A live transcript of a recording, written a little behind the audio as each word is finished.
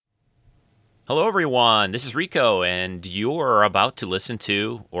Hello, everyone. This is Rico, and you're about to listen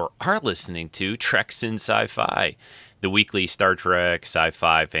to, or are listening to, Treks in Sci-Fi, the weekly Star Trek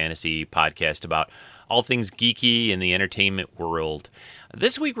sci-fi fantasy podcast about all things geeky in the entertainment world.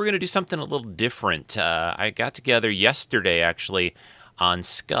 This week, we're going to do something a little different. I got together yesterday, actually, on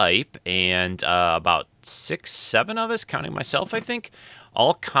Skype, and about 6-7 of us, counting myself, I think,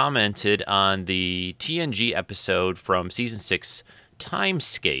 all commented on the TNG episode from Season 6,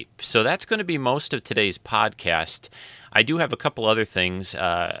 Timescape. So that's going to be most of today's podcast. I do have a couple other things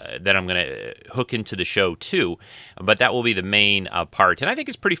that I'm going to hook into the show too, but that will be the main part. And I think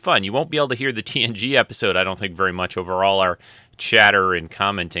it's pretty fun. You won't be able to hear the TNG episode, I don't think, very much over all our chatter and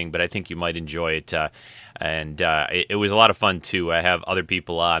commenting, but I think you might enjoy it. It was a lot of fun to have other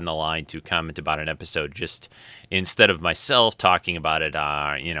people on the line to comment about an episode, just instead of myself talking about it,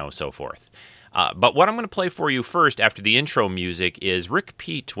 so forth. But what I'm going to play for you first after the intro music is Rick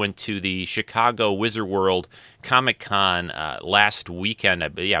Pete went to the Chicago Wizard World Comic-Con last weekend.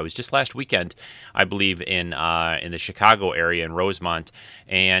 It was just last weekend, I believe, in the Chicago area in Rosemont.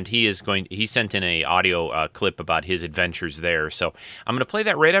 And he sent in a audio clip about his adventures there. So I'm going to play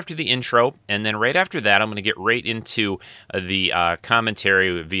that right after the intro, and then right after that, I'm going to get right into the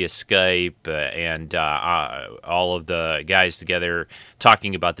commentary via Skype and all of the guys together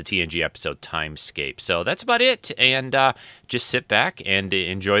talking about the TNG episode Timescape. So that's about it, and just sit back and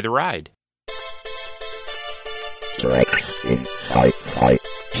enjoy the ride. Treks in Sci-Fi.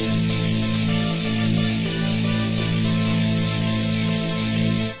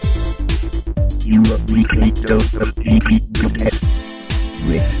 Your weekly dose of geeky goodness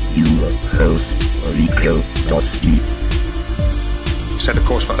with your host, Rico.D. Set a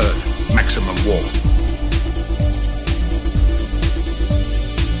course for Earth. Maximum warp.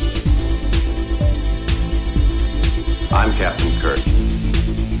 I'm Captain Kirk.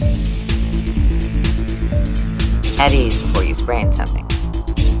 At ease before you sprain something.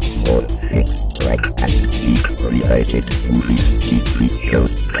 All things Trek and geek-related movies, TV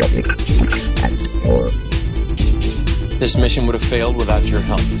shows, comics, books, and more. This mission would have failed without your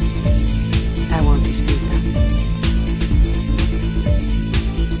help. I won't dispute that.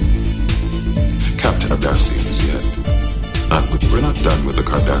 Captain Cardassians yet. We're not done with the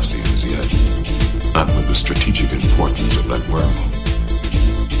Cardassians yet. Not with the strategic importance of that world.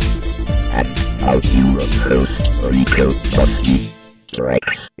 And now your host, Rico.D.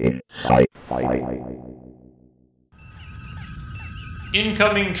 Treks in Sci-Fi.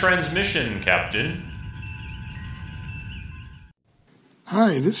 Incoming transmission, Captain.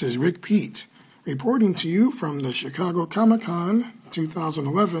 Hi, this is Rick Pete, reporting to you from the Chicago Comic-Con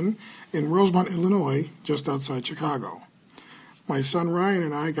 2011 in Rosemont, Illinois, just outside Chicago. My son Ryan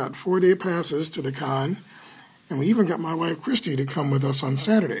and I got 4-day passes to the con, and we even got my wife Christy to come with us on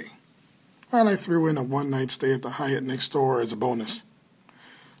Saturday. Well, I threw in a one-night stay at the Hyatt next door as a bonus.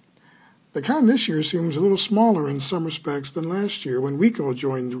 The con this year seems a little smaller in some respects than last year when Rico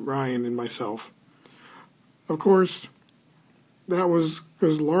joined Ryan and myself. Of course, that was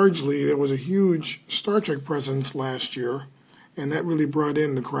because largely there was a huge Star Trek presence last year, and that really brought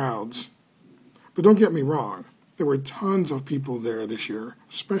in the crowds. But don't get me wrong, there were tons of people there this year,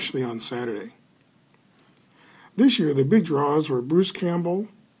 especially on Saturday. This year, the big draws were Bruce Campbell,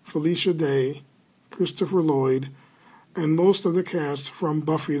 Felicia Day, Christopher Lloyd, and most of the cast from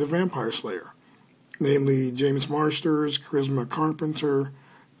Buffy the Vampire Slayer, namely James Marsters, Charisma Carpenter,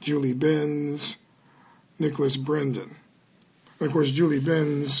 Julie Benz, Nicholas Brendan. And of course, Julie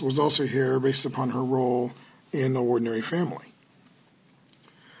Benz was also here based upon her role in The Ordinary Family.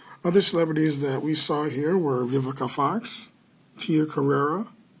 Other celebrities that we saw here were Vivica Fox, Tia Carrere,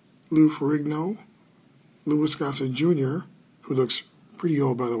 Lou Ferrigno, Louis Gossett Jr., who looks pretty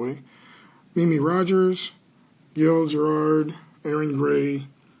old, by the way, Mimi Rogers, Gil Gerard, Aaron Gray,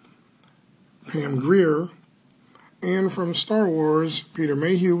 Pam Grier, and from Star Wars, Peter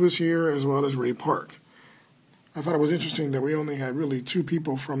Mayhew was here, as well as Ray Park. I thought it was interesting that we only had really 2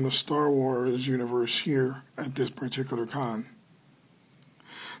 people from the Star Wars universe here at this particular con.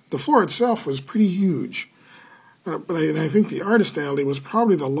 The floor itself was pretty huge, but I think the artist alley was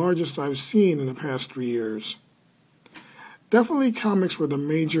probably the largest I've seen in the past 3 years. Definitely comics were the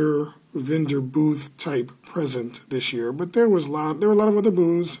major vendor booth type present this year, but there were a lot of other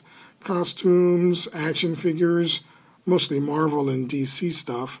booths, costumes, action figures, mostly Marvel and DC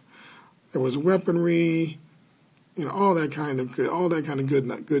stuff. There was weaponry, all that kind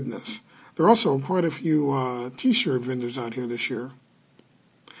of goodness. There are also quite a few T-shirt vendors out here this year.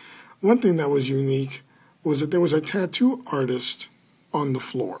 One thing that was unique was that there was a tattoo artist on the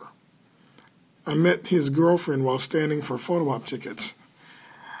floor. I met his girlfriend while standing for photo op tickets.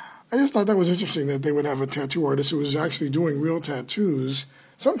 I just thought that was interesting that they would have a tattoo artist who was actually doing real tattoos.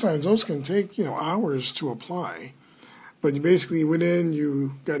 Sometimes those can take, hours to apply. But you basically went in,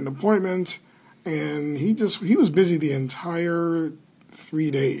 you got an appointment, and he was busy the entire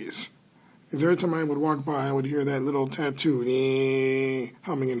 3 days. Because every time I would walk by, I would hear that little tattoo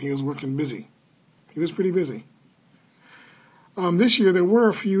humming, and he was working busy. He was pretty busy. This year, there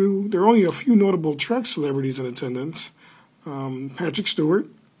were only a few notable Trek celebrities in attendance. Patrick Stewart,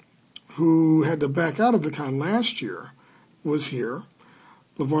 who had to back out of the con last year, was here.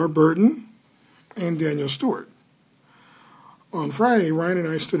 LeVar Burton and Daniel Stewart. On Friday, Ryan and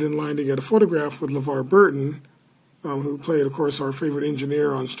I stood in line to get a photograph with LeVar Burton, who played, of course, our favorite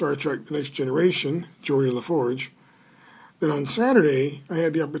engineer on Star Trek The Next Generation, Geordi LaForge. Then on Saturday, I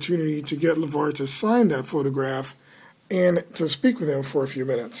had the opportunity to get LeVar to sign that photograph and to speak with him for a few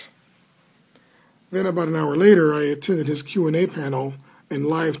minutes. Then about an hour later, I attended his Q&A panel and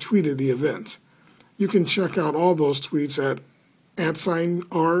live tweeted the event. You can check out all those tweets at @RPEETE,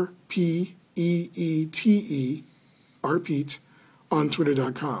 RPEET, on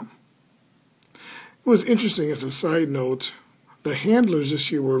Twitter.com. It was interesting as a side note. The handlers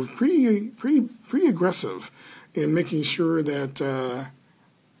this year were pretty aggressive in making sure that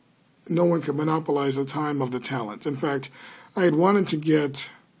no one could monopolize the time of the talent. In fact, I had wanted to get,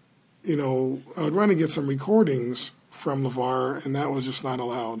 some recordings from LeVar, and that was just not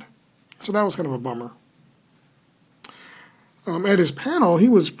allowed. So that was kind of a bummer. At his panel, he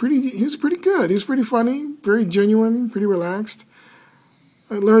was pretty good. He was pretty funny, very genuine, pretty relaxed.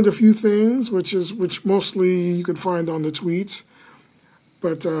 I learned a few things, which mostly you can find on the tweets.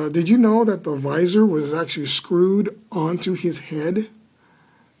 But did you know that the visor was actually screwed onto his head?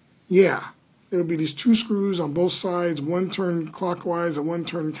 Yeah, there would be these two screws on both sides, one turned clockwise and one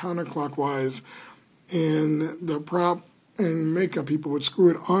turned counterclockwise, and the prop and makeup people would screw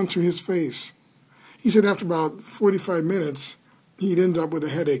it onto his face. He said after about 45 minutes, he'd end up with a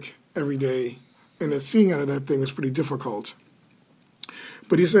headache every day, and that seeing out of that thing was pretty difficult.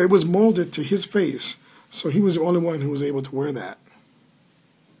 But he said it was molded to his face, so he was the only one who was able to wear that.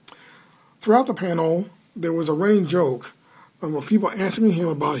 Throughout the panel, there was a running joke of people asking him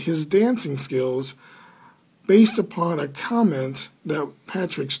about his dancing skills based upon a comment that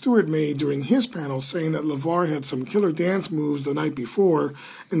Patrick Stewart made during his panel saying that LeVar had some killer dance moves the night before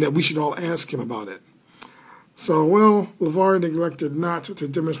and that we should all ask him about it. So, LeVar neglected not to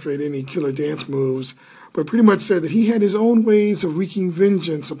demonstrate any killer dance moves, but pretty much said that he had his own ways of wreaking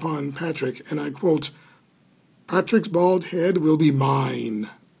vengeance upon Patrick, and I quote, "Patrick's bald head will be mine."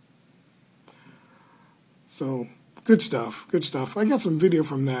 So, good stuff. I got some video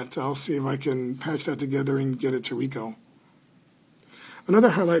from that. I'll see if I can patch that together and get it to Rico. Another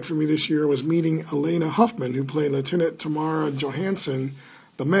highlight for me this year was meeting Elena Huffman, who played Lieutenant Tamara Johansson,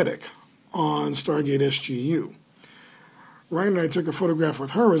 the medic, on Stargate SGU. Ryan and I took a photograph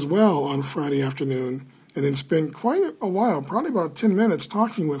with her as well on Friday afternoon, and then spent quite a while, probably about 10 minutes,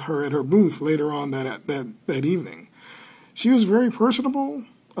 talking with her at her booth later on that evening. She was very personable,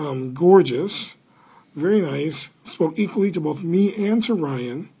 gorgeous, very nice, spoke equally to both me and to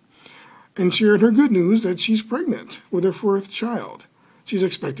Ryan, and shared her good news that she's pregnant with her fourth child. She's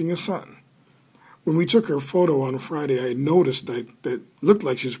expecting a son. When we took her photo on Friday, I noticed that looked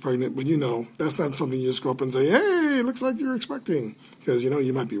like she's pregnant, but that's not something you just go up and say, "Hey, it looks like you're expecting," because,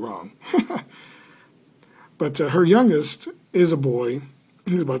 you might be wrong. But her youngest is a boy.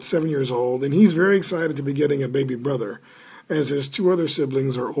 He's about 7 years old, and he's very excited to be getting a baby brother, as his two other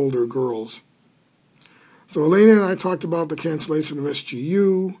siblings are older girls. So Elena and I talked about the cancellation of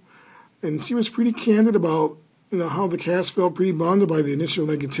SGU, and she was pretty candid about how the cast felt pretty bummed by the initial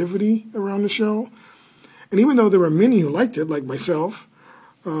negativity around the show. And even though there were many who liked it, like myself,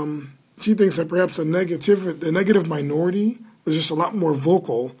 she thinks that perhaps the negative minority was just a lot more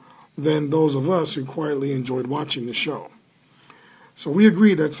vocal than those of us who quietly enjoyed watching the show. So we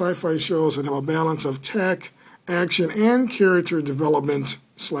agreed that sci-fi shows that have a balance of tech, action, and character development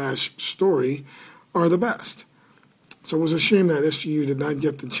 / story are the best. So it was a shame that SGU did not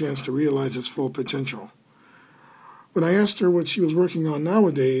get the chance to realize its full potential. When I asked her what she was working on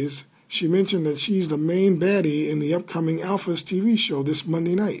nowadays, she mentioned that she's the main baddie in the upcoming Alphas TV show this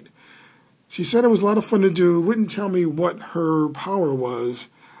Monday night. She said it was a lot of fun to do, wouldn't tell me what her power was,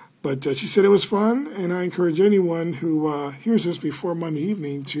 but she said it was fun, and I encourage anyone who hears this before Monday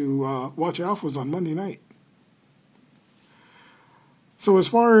evening to watch Alphas on Monday night. So as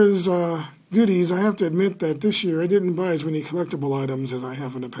far as goodies, I have to admit that this year I didn't buy as many collectible items as I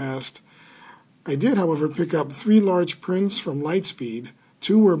have in the past. I did, however, pick up 3 large prints from Lightspeed.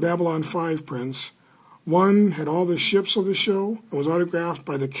 2 were Babylon 5 prints. One had all the ships of the show and was autographed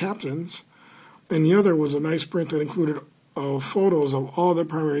by the captains, and the other was a nice print that included photos of all the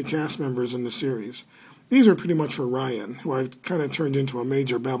primary cast members in the series. These are pretty much for Ryan, who I've kind of turned into a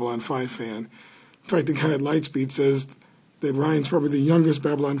major Babylon 5 fan. In fact, the guy at Lightspeed says that Ryan's probably the youngest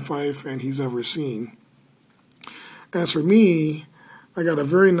Babylon 5 fan he's ever seen. As for me, I got a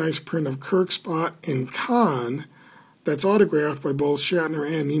very nice print of Kirk, Spock, and Khan that's autographed by both Shatner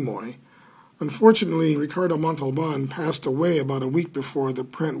and Nimoy. Unfortunately, Ricardo Montalban passed away about a week before the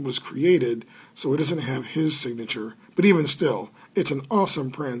print was created, so it doesn't have his signature. But even still, it's an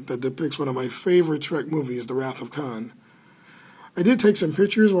awesome print that depicts one of my favorite Trek movies, The Wrath of Khan. I did take some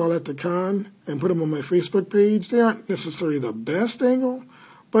pictures while at the con and put them on my Facebook page. They aren't necessarily the best angle,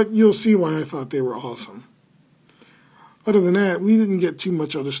 but you'll see why I thought they were awesome. Other than that, we didn't get too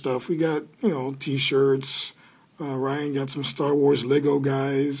much other stuff. We got, T-shirts. Ryan got some Star Wars Lego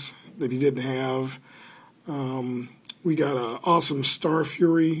guys that he didn't have. We got an awesome Star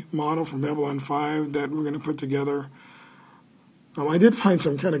Fury model from Babylon 5 that we're going to put together. I did find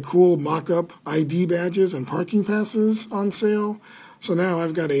some kind of cool mock-up ID badges and parking passes on sale. So now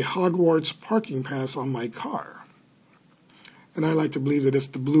I've got a Hogwarts parking pass on my car. And I like to believe that it's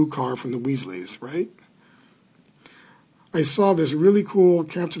the blue car from the Weasleys, right? I saw this really cool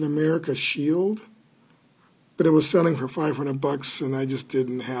Captain America shield, but it was selling for $500, and I just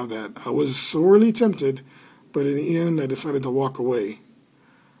didn't have that. I was sorely tempted, but in the end, I decided to walk away.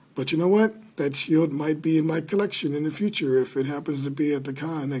 But you know what? That shield might be in my collection in the future if it happens to be at the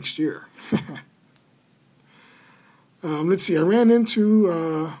con next year. Let's see. I ran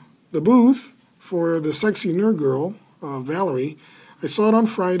into the booth for the sexy nerd girl, Valerie. I saw it on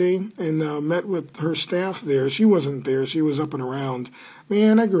Friday and met with her staff there. She wasn't there. She was up and around.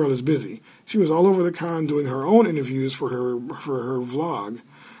 Man, that girl is busy. She was all over the con doing her own interviews for her vlog.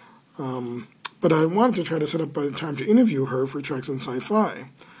 But I wanted to try to set up a time to interview her for Treks in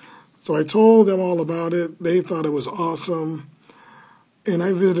Sci-Fi. So I told them all about it. They thought it was awesome. And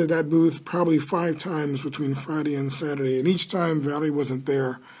I visited that booth probably 5 times between Friday and Saturday. And each time Valerie wasn't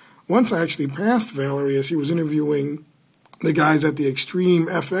there. Once I actually passed Valerie as she was interviewing the guys at the Extreme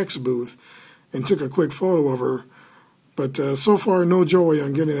FX booth and took a quick photo of her. But so far, no joy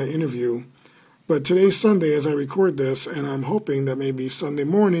on getting that interview. But today's Sunday as I record this, and I'm hoping that maybe Sunday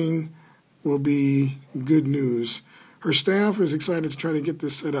morning will be good news. Her staff is excited to try to get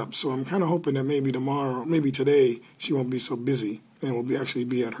this set up, so I'm kind of hoping that maybe tomorrow, maybe today, she won't be so busy and will actually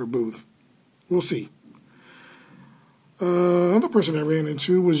be at her booth. We'll see. Another person I ran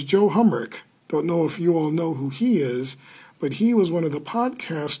into was Joe Humrick. Don't know if you all know who he is, but he was one of the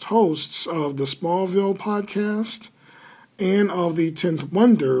podcast hosts of the Smallville podcast and of the 10th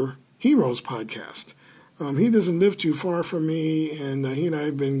Wonder Heroes podcast. He doesn't live too far from me, and he and I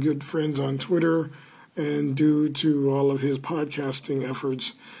have been good friends on Twitter and due to all of his podcasting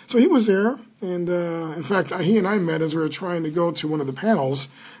efforts. So he was there, and in fact, he and I met as we were trying to go to one of the panels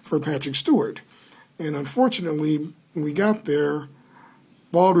for Patrick Stewart. And unfortunately, when we got there,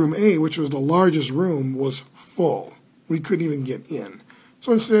 Ballroom A, which was the largest room, was full. We couldn't even get in.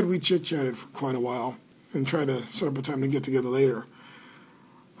 So instead, we chit-chatted for quite a while and tried to set up a time to get together later.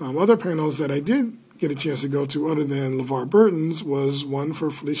 Other panels that I did get a chance to go to other than LeVar Burton's was one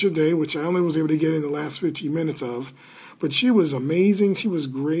for Felicia Day, which I only was able to get in the last 15 minutes of. But she was amazing. She was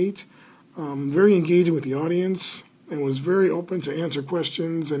great, very engaging with the audience, and was very open to answer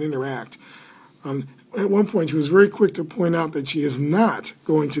questions and interact. At one point, she was very quick to point out that she is not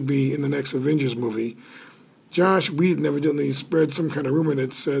going to be in the next Avengers movie. Josh Whedon evidently spread some kind of rumor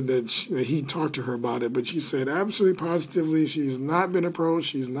that said that he talked to her about it, but she said absolutely positively she's not been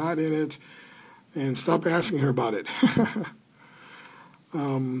approached, she's not in it, and stop asking her about it.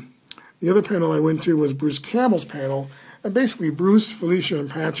 The other panel I went to was Bruce Campbell's panel, and basically Bruce, Felicia, and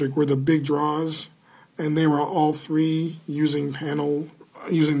Patrick were the big draws, and they were all three using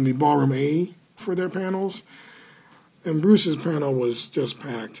the Ballroom A for their panels, and Bruce's panel was just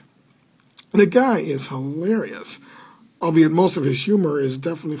packed. The guy is hilarious, albeit most of his humor is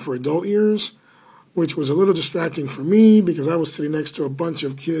definitely for adult ears, which was a little distracting for me because I was sitting next to a bunch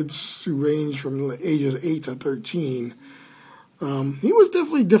of kids who ranged from ages 8 to 13. He was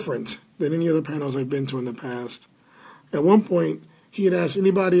definitely different than any other panels I've been to in the past. At one point, he had asked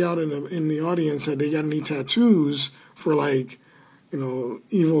anybody out in the audience had they got any tattoos for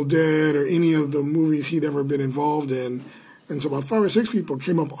Evil Dead or any of the movies he'd ever been involved in. And so about 5 or 6 people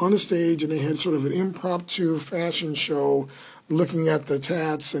came up on the stage, and they had sort of an impromptu fashion show looking at the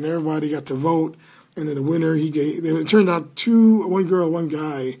tats, and everybody got to vote. And then the winner, it turned out one girl, one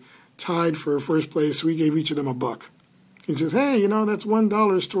guy, tied for first place, so he gave each of them $1. He says, hey, that's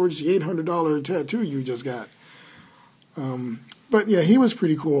 $1 towards the $800 tattoo you just got. But yeah, he was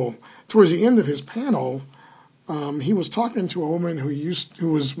pretty cool. Towards the end of his panel, he was talking to a woman who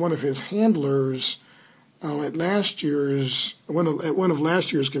was one of his handlers at one of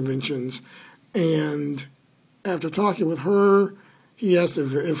last year's conventions, and after talking with her, he asked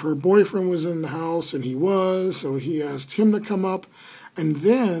if her boyfriend was in the house, and he was, so he asked him to come up, and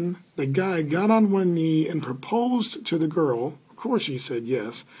then the guy got on one knee and proposed to the girl. Of course, she said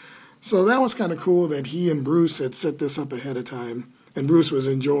yes. So that was kind of cool that he and Bruce had set this up ahead of time, and Bruce was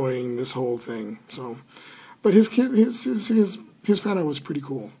enjoying this whole thing. So, but his panel was pretty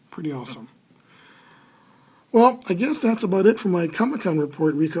cool, pretty awesome. Well, I guess that's about it for my Comic-Con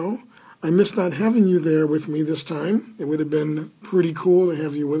report, Rico. I missed not having you there with me this time. It would have been pretty cool to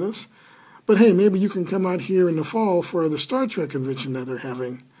have you with us. But hey, maybe you can come out here in the fall for the Star Trek convention that they're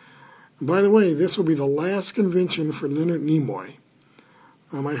having. And by the way, this will be the last convention for Leonard Nimoy.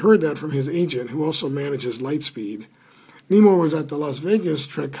 I heard that from his agent, who also manages Lightspeed. Nimoy was at the Las Vegas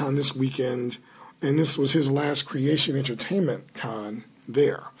TrekCon this weekend, and this was his last Creation Entertainment Con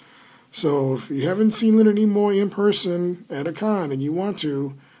there. So if you haven't seen Leonard Nimoy in person at a con and you want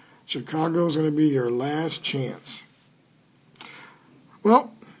to, Chicago's going to be your last chance.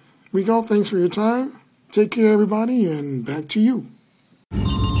 Well, Rico, thanks for your time. Take care, everybody, and back to you.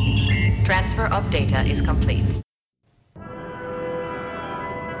 Transfer of data is complete.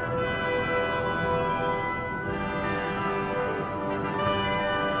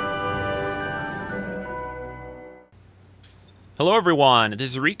 Hello, everyone. This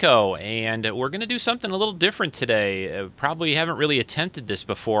is Rico, and we're going to do something a little different today. Probably haven't really attempted this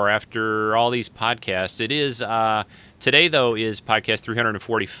before after all these podcasts. It is, today, though, is podcast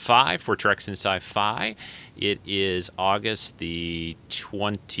 345 for Treks in Sci-Fi. It is August the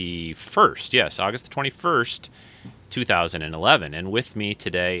 21st. Yes, August the 21st, 2011. And with me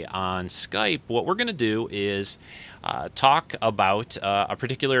today on Skype, what we're going to do is talk about a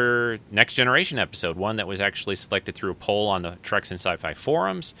particular Next Generation episode, one that was actually selected through a poll on the Treks and Sci-Fi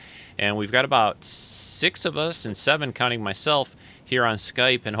forums. And we've got about 6 of us, and 7 counting myself, here on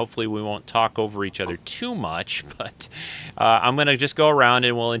Skype, and hopefully we won't talk over each other too much, but I'm going to just go around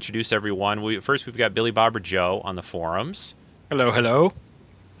and we'll introduce everyone. First, we've got Billy Bob or Joe on the forums. Hello, hello.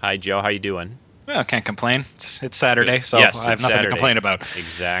 Hi, Joe. How you doing? Well, can't complain. It's Saturday, so yes, I have nothing to complain about.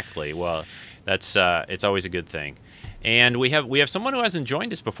 Exactly. Well, that's it's always a good thing. And we have someone who hasn't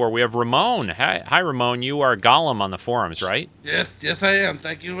joined us before. We have Ramon. Hi, Ramon. You are Gollum on the forums, right? Yes, I am.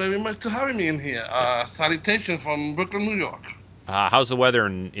 Thank you very much for having me in here. Salutation from Brooklyn, New York. How's the weather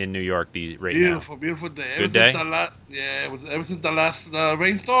in New York right now? Beautiful day. Good day? Ever since the last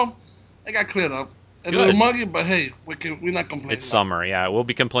rainstorm, it got cleared up. A Good. little muggy, but hey, we're not complaining. It's summer, yeah. We'll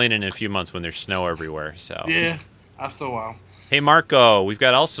be complaining in a few months when there's snow everywhere. So yeah, after a while. Hey, Marco. We've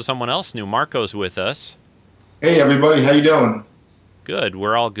got also someone else new. Marco's with us. Hey everybody, how you doing? Good,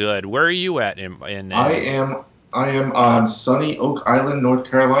 we're all good. Where are you at? I am on sunny Oak Island, North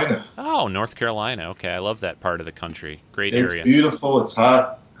Carolina. Oh, North Carolina. Okay, I love that part of the country. Great It's area. beautiful. It's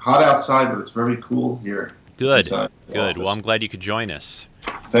hot outside, but it's very cool here. Good, inside the good. office. Well, I'm glad you could join us.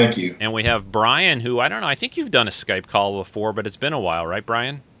 Thank you. And we have Brian, who I don't know. I think you've done a Skype call before, but it's been a while, right,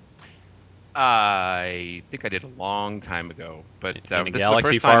 Brian? I think I did a long time ago, but in a this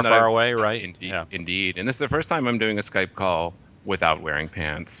galaxy is the first time far away, right? Indeed, Yeah. indeed. And this is the first time I'm doing a Skype call without wearing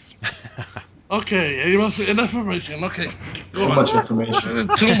pants. Okay, enough information. Okay, Too much information.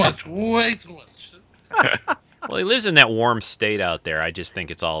 Too much, way too much. Well, he lives in that warm state out there. I just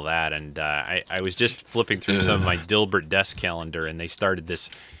think it's all that. And I was just flipping through some of my Dilbert desk calendar, and they started this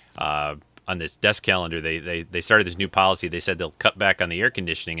on this desk calendar. They started this new policy. They said they'll cut back on the air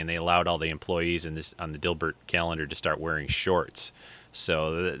conditioning, and they allowed all the employees on the Dilbert calendar to start wearing shorts.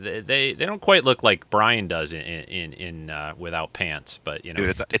 So they don't quite look like Brian does in without pants, but you know.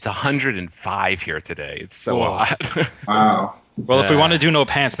 Dude, it's 105 here today. It's so hot. Wow. Well, if we want to do no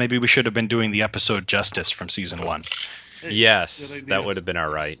pants, maybe we should have been doing the episode Justice from season 1. Yes, that would have been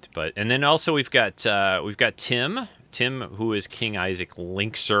all right. And then also we've got Tim, who is King Isaac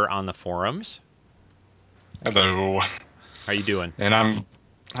Linkser on the forums. Hello. How you doing? And I'm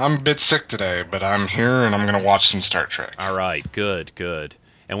a bit sick today, but I'm here and I'm going to watch some Star Trek. All right, good.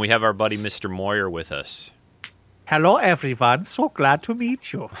 And we have our buddy Mr. Moyer with us. Hello, everyone. So glad to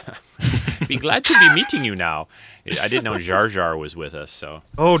meet you. Be glad to be meeting you now. I didn't know Jar Jar was with us, so.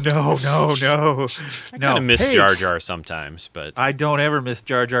 Oh, no. I kind of miss Jar Jar sometimes, but. I don't ever miss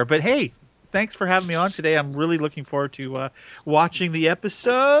Jar Jar, but hey, thanks for having me on today. I'm really looking forward to watching the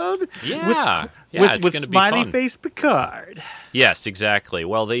episode. Yeah, with it's going to be smiley fun. face Picard. Yes, exactly.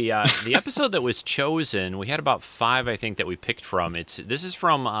 Well, the episode that was chosen, we had about 5, I think, that we picked from. It's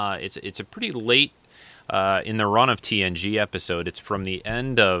a pretty late in the run of TNG episode. It's from the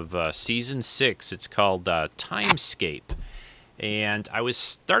end of season 6. It's called Timescape. And I was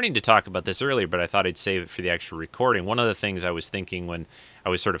starting to talk about this earlier, but I thought I'd save it for the actual recording. One of the things I was thinking when I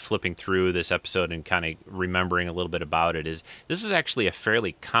was sort of flipping through this episode and kind of remembering a little bit about it is this is actually a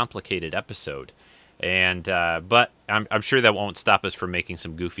fairly complicated episode. And but I'm sure that won't stop us from making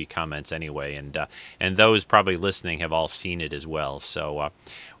some goofy comments anyway. And those probably listening have all seen it as well. So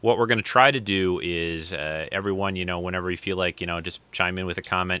what we're going to try to do is everyone, whenever you feel like, just chime in with a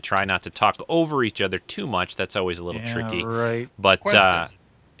comment. Try not to talk over each other too much. That's always a little tricky. Right. But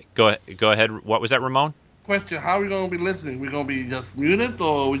go ahead. What was that, Ramon? Question: how are we going to be listening? We going to be just muted,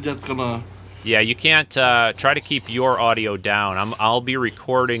 or we just gonna? Yeah, you can't try to keep your audio down. I'll be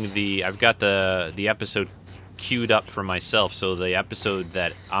recording I've got the episode queued up for myself, so the episode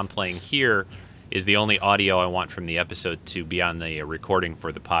that I'm playing here is the only audio I want from the episode to be on the recording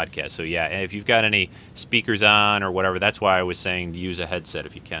for the podcast. So yeah, and if you've got any speakers on or whatever, that's why I was saying to use a headset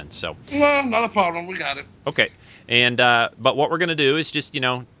if you can. So No, not a problem. We got it. Okay, and but what we're gonna do is just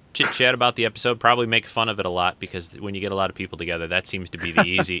chit-chat about the episode, probably make fun of it a lot, because when you get a lot of people together, that seems to be the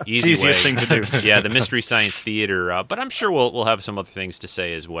easiest way. Thing to do. Yeah, the Mystery Science Theater. But I'm sure we'll have some other things to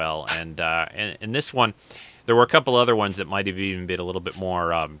say as well. And this one, there were a couple other ones that might have even been a little bit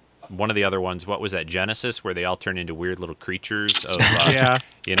more. One of the other ones, what was that, Genesis, where they all turn into weird little creatures? Of, yeah.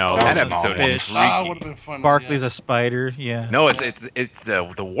 That episode was would have been fun. Barkley's a spider. Yeah. No, it's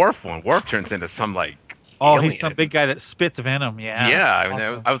the Worf one. Worf turns into some alien. He's some big guy that spits venom. Yeah. Yeah.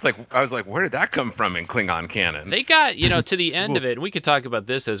 Awesome. I was like, where did that come from in Klingon canon? They got to the end of it, and we could talk about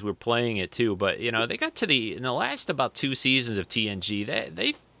this as we're playing it too. But they got in the last about 2 seasons of TNG.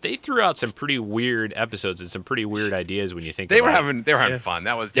 They threw out some pretty weird episodes and some pretty weird ideas when you think they about it. They were having fun.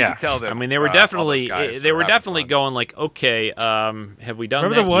 That was you could tell them. I mean, they were definitely going like, okay, have we done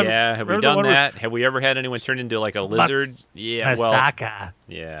Remember that? Yeah, have we done that? Have we ever had anyone turn into like a lizard? Yeah, Masaka.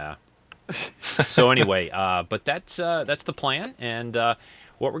 Yeah. So anyway, but that's the plan, and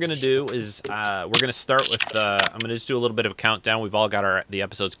what we're gonna do is we're gonna start with I'm gonna just do a little bit of a countdown. We've all got the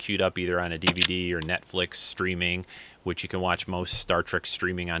episodes queued up either on a DVD or Netflix streaming, which you can watch most Star Trek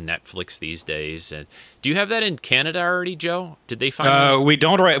streaming on Netflix these days. And do you have that in Canada already, Joe? Did they find? We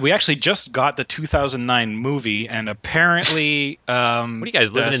don't. We actually just got the 2009 movie, and apparently, what are you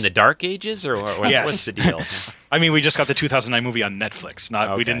guys living in the dark ages, or what's the deal? I mean, we just got the 2009 movie on Netflix.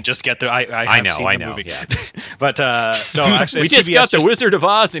 We didn't just get the. I know. The movie. Yeah. But no, actually, we just got the Wizard of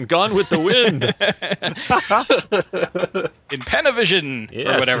Oz and Gone with the Wind in Panavision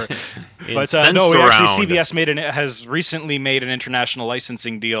or whatever. But no, CBS has recently made an international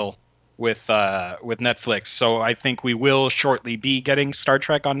licensing deal with Netflix. So I think we will shortly be getting Star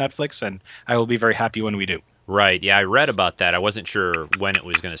Trek on Netflix, and I will be very happy when we do. Right. Yeah, I read about that. I wasn't sure when it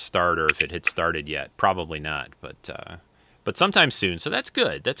was going to start or if it had started yet. Probably not, but sometime soon. So that's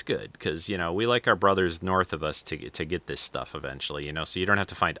good. That's good because we like our brothers north of us to get this stuff eventually. So you don't have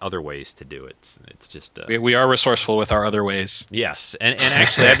to find other ways to do it. It's just we are resourceful with our other ways. Yes, and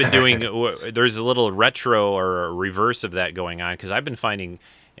actually I've been doing. There's a little retro or a reverse of that going on because I've been finding.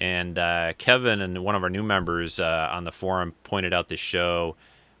 And Kevin and one of our new members on the forum pointed out this show.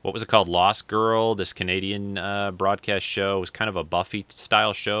 What was it called? Lost Girl, this Canadian broadcast show. It was kind of a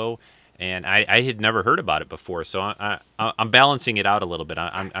Buffy-style show, and I had never heard about it before. So I'm balancing it out a little bit.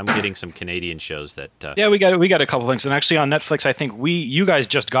 I'm getting some Canadian shows that. Yeah, we got a couple things, and actually on Netflix, I think you guys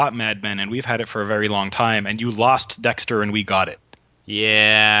just got Mad Men, and we've had it for a very long time. And you lost Dexter, and we got it.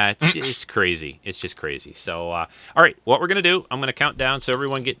 Yeah, it's crazy. It's just crazy. So, all right, what we're going to do, I'm going to count down so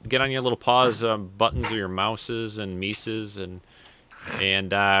everyone get on your little pause buttons or your mouses and mises, and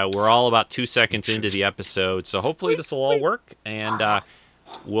we're all about 2 seconds into the episode. So hopefully this will all work, and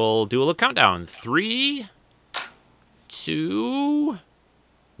we'll do a little countdown. 3, 2,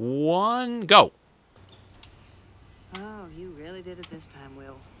 1, go. Oh, you really did it this time,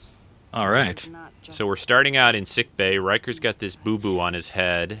 Will. All right. So we're starting out in sick bay. Riker's got this boo-boo on his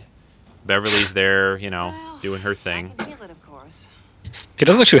head. Beverly's there, doing her thing. I can feel it, of course. He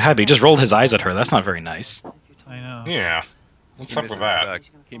doesn't look too happy. He just rolled his eyes at her. That's not very nice. I know. Yeah. What's up with that?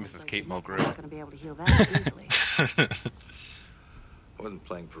 He misses Kate Mulgrew. I'm not going to be able to heal that as easily. I wasn't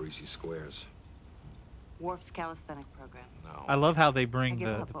playing Parisi squares. Worf's calisthenic program. No. I love how they bring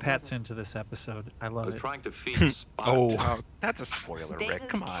the pets into this episode. I I love was it. trying to feed Spot. Oh, that's a spoiler, Rick.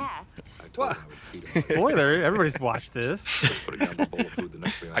 Come on. Cat. I Spoiler, everybody's watched this.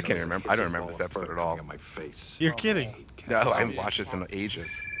 I can't remember. I don't remember this episode at all. You're kidding. No, I haven't watched this in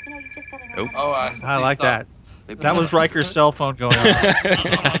ages. Nope. Oh, I like that. That was Riker's cell phone going on.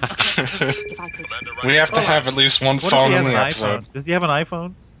 We have to have at least one What if phone he in has the an episode. iPhone? Does he have an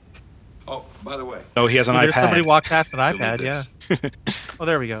iPhone? Oh, by the way. No, he has an There's iPad. somebody walked past an iPad, Delete yeah. Oh,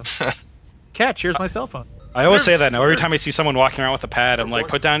 there we go. Catch, here's my cell phone. I always say that now. Every time I see someone walking around with a pad, I'm like,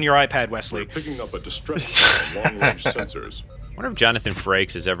 put down your iPad, Wesley. Picking up a distress call on long-range sensors. I wonder if Jonathan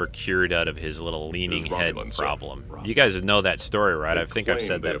Frakes is ever cured out of his little leaning head problem. You guys know that story, right? I think I've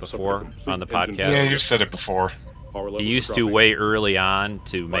said that before on the podcast. Yeah, you've said it before. He used to way early on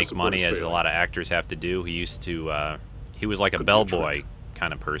to make money, as a lot of actors have to do. He used to, he was like a bellboy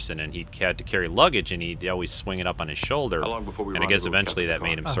kind of person, and he had to carry luggage, and he'd always swing it up on his shoulder. And I guess eventually that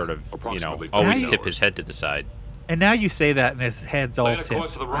made him sort of, always tip his head to the side. And now you say that, and his head's all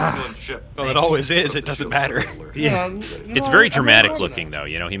tipped. Well, it always is. It doesn't matter. Yeah. It's very dramatic looking, though.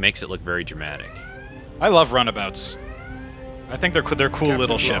 He makes it look very dramatic. I love runabouts. I think they're cool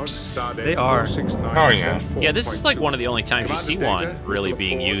little ships. They are. Oh, yeah. Yeah, this is like one of the only times you see one really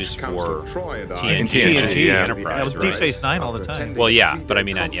being used for TNG, TNG, yeah. Enterprise. That was Deep Space Nine all the time. Well, yeah, but I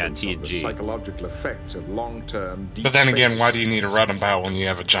mean, TNG. Psychological effects of long-term deep But then again, space why do you need a runabout when you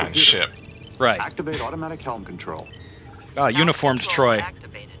have a giant ship? Right. Activate automatic helm control. Uniformed Troy.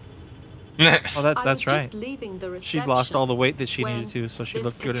 Oh, that's right. She lost all the weight that she needed to, so she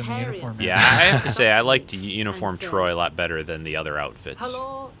looked good in the uniform. Yeah, I have to say, I liked Uniform Troy a lot better than the other outfits.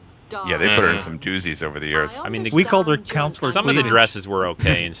 Yeah, they put her in some doozies over the years. I mean, we called her Counselor some of the Cleveland. dresses were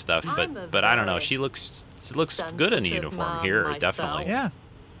okay and stuff, but I don't know. She looks good in the uniform here, definitely. Yeah.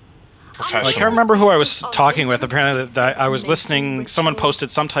 I can't remember who I was talking with. Apparently, that I was listening. Someone posted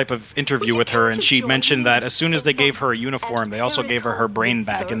some type of interview with her, and she mentioned that as soon as they gave her a uniform, they also gave her brain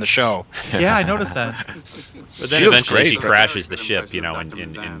back in the show. Yeah, I noticed that. But then eventually she crashes the ship,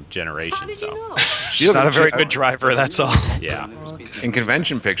 in Generation. So She's not a very good driver. That's all. Yeah. In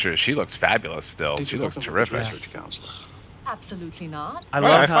convention pictures, she looks fabulous. Still, she looks terrific. Absolutely not. I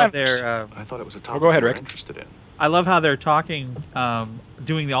love how they're. I thought it was a topic go ahead, you were Rick. interested in. I love how they're talking,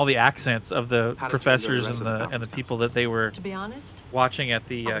 doing all the accents of the professors and the people that they were To be honest, watching at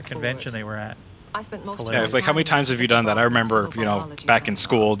the convention they were at. I spent most of Yeah, it's like, how many times have you done that? I remember, back in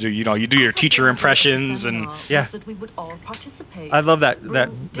school, you do your teacher impressions and Yeah. that we would all participate. I love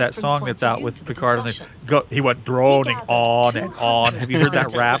that song that's out with Picard, and he went droning on and on. Have you heard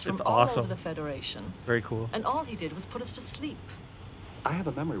that rap? From It's all over awesome. the Federation. Very cool. And all he did was put us to sleep. I have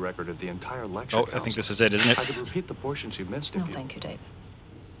a memory record of the entire lecture. Oh, I think this is it, isn't it? I could repeat the portions you missed No, if you... thank you, Dave.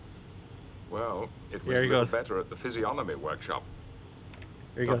 Well, it was Here he a little goes. better at the physiognomy workshop.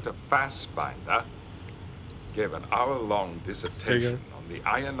 Here he goes. Dr. Fassbinder gave an hour-long dissertation on the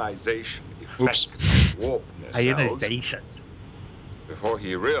ionization effect of warpness cells Ionization. before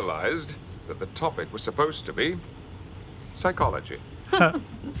he realized that the topic was supposed to be psychology.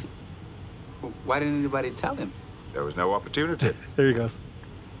 Why didn't anybody tell him? There was no opportunity. There he goes.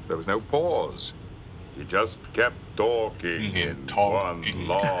 There was no pause. He just kept talking in one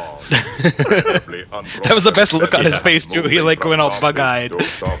long, incredibly That was the best look on his face, too. He went all bug-eyed.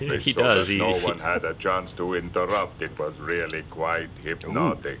 He does. No one had a chance to interrupt. It was really quite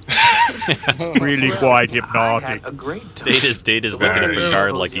hypnotic. Really quite hypnotic. A great time. Data's looking at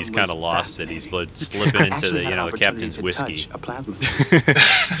Picard like he's kind of lost it. He's slipping into the captain's whiskey. A plasma.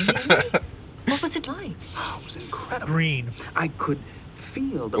 What was it like? Oh, it was incredible. Green. I could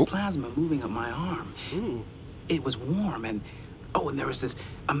feel the plasma moving up my arm. It was warm and there was this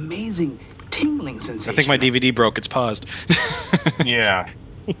amazing tingling sensation. I think my DVD broke. It's paused. Yeah.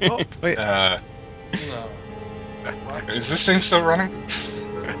 Oh, wait. Is this thing still running?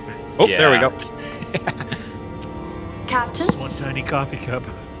 Oh, there we go. Captain? Just one tiny coffee cup.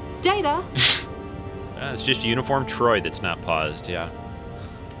 Data? It's just Uniform Troy that's not paused. Yeah.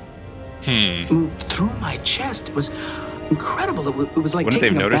 Moved through my chest. It was incredible. It was like Wouldn't they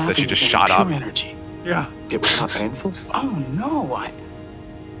taking have a noticed bath that she in- just in shot pure up? energy. Yeah. It was not painful? Oh no!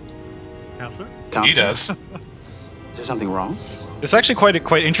 Counselor? He does. Is there something wrong? It's actually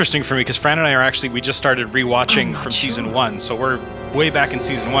quite interesting for me because Fran and I we just started rewatching from season 1, so we're way back in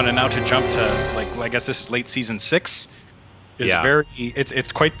season 1, and now to jump to I guess this is late season 6 is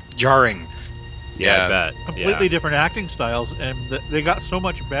it's quite jarring. Yeah, I bet. Completely different acting styles, and they got so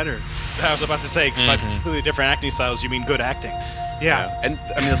much better. I was about to say, by completely different acting styles, you mean good acting. Yeah. And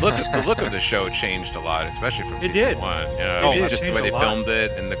I mean, the look of the show changed a lot, especially from season did. 1. It did Just the change way a they lot. filmed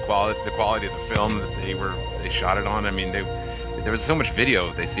it and the quality of the film that they shot it on. I mean, they there was so much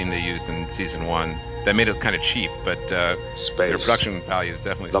video they seemed to use in season 1 that made it kind of cheap, but their production values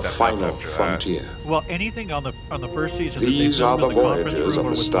definitely stepped up after frontier. that. Well, anything on the first season. These that are they the filmed in voyages of the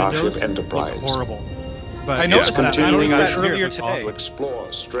with Starship windows Enterprise. looked horrible. But I noticed that. I noticed that earlier It's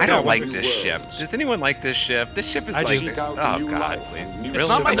today. I don't like this ship. Does anyone like this ship? This ship is oh god, please. It's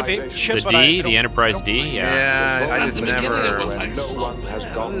not my favorite ship. The D, the Enterprise D, Yeah, I just never.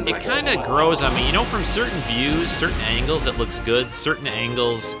 It kind of grows on me. You know, from certain views, certain angles, it looks good. Certain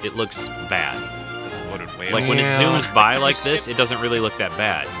angles, it looks bad. Like when it zooms by like this, it doesn't really look that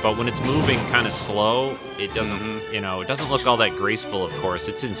bad. But when it's moving kind of slow, it doesn't, it doesn't look all that graceful, of course.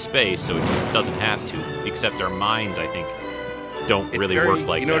 It's in space, so it doesn't have to. Except our minds, I think, don't really work like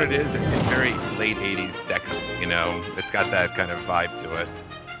that. You know what it is? It's very late 80s deco, It's got that kind of vibe to it.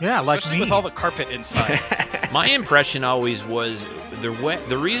 Yeah, like me. With all the carpet inside. My impression always was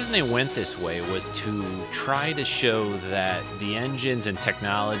the reason they went this way was to try to show that the engines and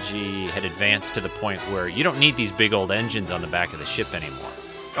technology had advanced to the point where you don't need these big old engines on the back of the ship anymore.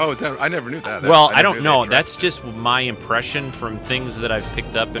 Oh, I never knew that. Well, I don't know. That's just my impression from things that I've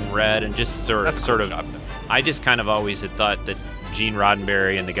picked up and read, and just sort of. I just kind of always had thought that Gene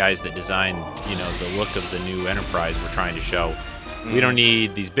Roddenberry and the guys that designed, the look of the new Enterprise were trying to show. We don't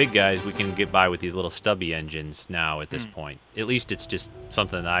need these big guys. We can get by with these little stubby engines now at this point. At least it's just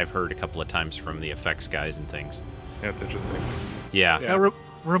something that I've heard a couple of times from the effects guys and things. Yeah, it's interesting. Yeah. Now,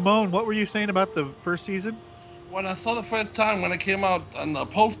 Ramon, what were you saying about the first season? When I saw the first time when it came out on the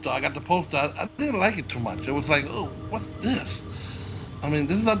poster, I got the poster. I didn't like it too much. It was like, oh, what's this? I mean,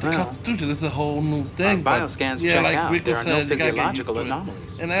 this is not the Constitution. This is a whole new thing. Bioscans check out. There are no physiological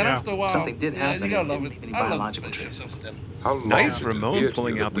anomalies. And then after a while, something did happen. You gotta love it. Any biological traces. Nice, Ramon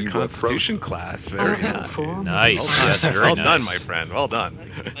pulling out the Constitution class. Very nice. Nice. Yes, very well nice. done, my friend. Well done.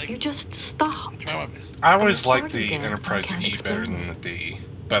 You just stopped. I always liked the Enterprise E better than the D,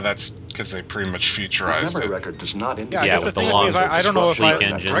 but that's because they pretty much futurized memory it. record does not indicate. Yeah, I guess with the the thing long, is, I don't know if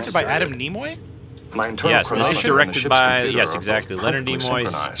engines. directed by Adam Nimoy? My internal Yes, this is chronology and the directed ship's by, computer yes, are both exactly. Leonard perfectly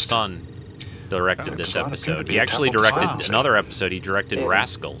Nimoy's synchronized. son directed this It's not episode. gonna be He a actually temple directed sponsor. another episode. He directed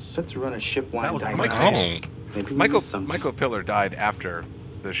Rascals. Let's run a shipwide Michael, Maybe Michael Piller died after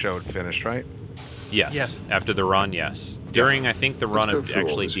the show had finished, right? Yes. After the run, yes. During, I think, the run go of through all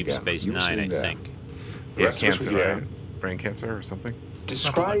actually this Deep again. Space You've Nine, I seen that. think. Yeah, Rest of us cancer, began. right? Brain cancer or something?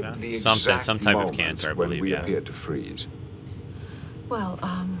 Describe the Something, exact some type of moment cancer, I when believe, we yeah. appeared to freeze. Well,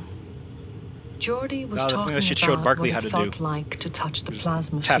 Geordie was No, the thing talking that she showed about Barkley what how it to felt do. like to touch the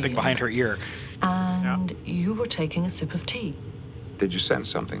plasma Tapping field, behind her ear. and you were taking a sip of tea. Did you sense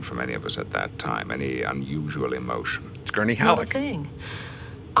something from any of us at that time? Any unusual emotion? It's Gurney Not a Halleck. thing.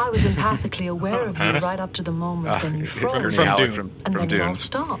 I was empathically aware of you right up to the moment when you froze, Gurney Halleck Dune. and from then it all Dune.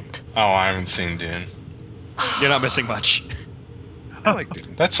 stopped. Oh, I haven't seen Dune. You're not missing much. I like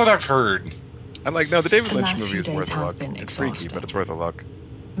Dune. That's what I've heard. The David The Lynch last movie few is worth days a have look. been It's freaky, exhausting. but it's worth a look.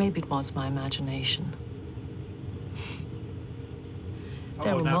 Maybe it was my imagination.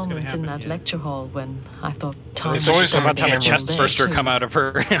 There were now it's gonna moments in happen, that yeah. lecture hall when I thought time It's was always standing About to have a still chest there, burster too. come out of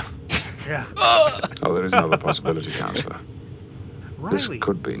her. Yeah. Oh, there is another possibility, Counselor. This Riley.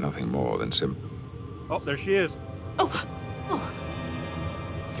 could be nothing more than Oh, there she is.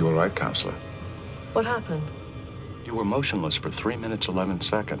 You all right, Counselor? What happened? You were motionless for 3 minutes 11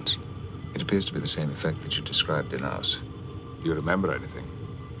 seconds. It appears to be the same effect that you described in us. Do you remember anything?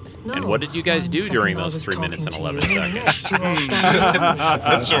 No. And what did you guys One do second during I those was 3 minutes and talking to 11 you, and the next seconds? you all stand up.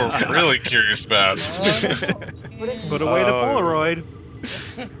 That's what we're really curious about. What is it? Put away the Polaroid.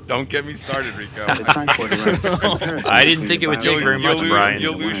 Don't get me started, Rico. I didn't think it would take very much, Brian.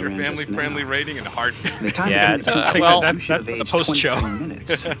 You'll lose your family-friendly rating in a heartbeat. Yeah, it's well, that's for the post show.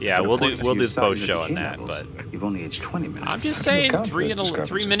 Yeah, we'll do the post show on that, but You've only aged 20 minutes. I'm just saying Count 3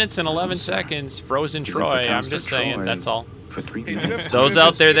 those minutes and 11 seconds, Frozen Is it for Troy. I'm Counselor just saying, Troy? that's all. For 3 Hey, minutes. Those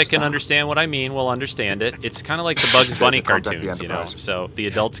out there that can understand what I mean will understand it. It's kind of like the Bugs Bunny Contact the cartoons, you know. Enterprise. So the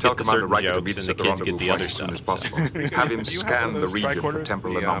adults Tell get the Commander certain Riker to jokes meet and us the at the kids get the rendezvous other point as soon stuff. as So. possible. Have him Do you have scan one the of those region for tricorders?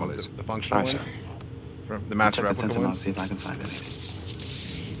 temporal The, anomalies. The functional Aye, ones? sir. From the master Check the replica sensor now, ones? see if I can find anything.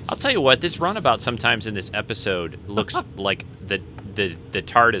 I'll tell you what, this runabout sometimes in this episode looks like the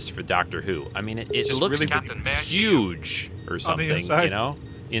TARDIS for Doctor Who. I mean, it looks really huge or something, inside. you know,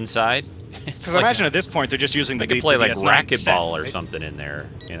 inside. It's Because like, I imagine at this point they're just using they the could play like DS9 set, racquetball or right? something in there,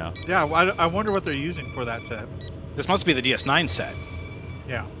 you know. Yeah, I wonder what they're using for that set. This must be the DS9 set.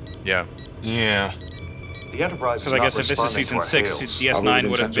 Yeah. Yeah. Yeah. The Enterprise Because I guess if this is season 6, DS9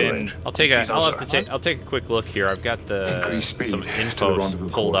 would have been. I'll take a quick look here. I've got Increase speed some to the info rendezvous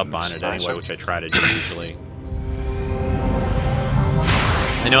pulled up on coordinates. it anyway, Sir. which I try to do usually.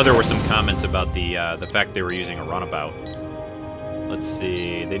 I know there were some comments about the fact they were using a runabout. let's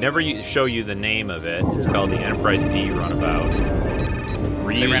see. They never show you the name of it. It's called the Enterprise D Runabout.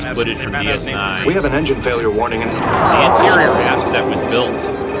 Reused footage from DS9. We have an engine failure warning. The interior half set was built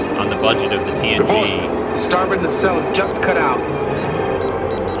on the budget of the TNG. Starboard nacelle just cut out.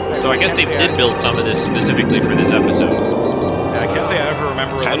 So I guess they did build some of this specifically for this episode. I can't say I ever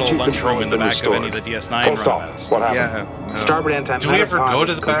remember a little lunchroom in the back of any of the DS9 runabouts. What happened? Yeah. No. Starboard anti-matter. Do we ever go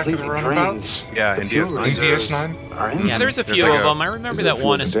to the back of the completely runabouts? drained. Yeah, The in fuel DS9. reserves DS9? are empty. Yeah, there's a few like of a- them. I remember that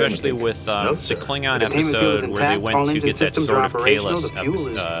one especially with the Klingon The containment fuel is episode where they intact, went all to engine get that systems Sword are of operational, Kahless the fuel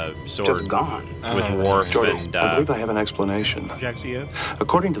is sword just gone. with Worf Jordan, and I believe I have an explanation. Jaxia?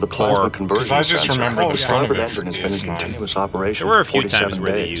 According to the plasma Core. conversion Because I just sensor, remember the the front of starboard it engine for has been in DS9. continuous operation there were a for few 47 times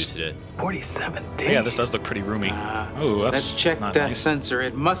where they days. used it. 47 days. Yeah, this does look pretty roomy. Oh, that's Let's check not that nice. sensor.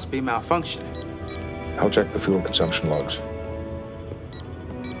 It must be malfunctioning. I'll check the fuel consumption logs.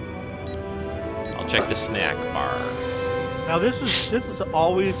 I'll check the snack bar. Now this has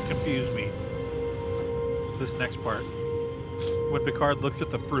always confused me. This next part, when Picard looks at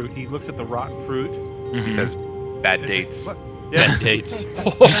the fruit, he looks at the rotten fruit. He says, bad dates. What? Bad dates.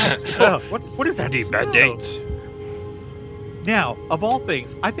 What is that? Bad dates. Now, of all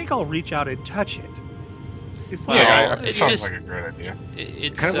things, I think I'll reach out and touch it. It's like, Yeah, it's it sounds just- like a great idea.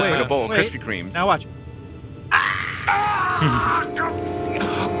 It's Kind of like a bowl of wait. Krispy Kremes. now watch.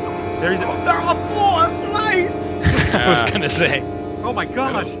 There are 4 lights. I was gonna say. Oh my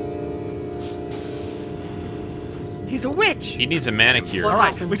gosh. He's a witch. He needs a manicure. All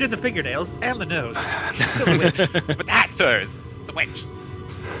right, we did the fingernails and the nose. But that's hers. It's a witch.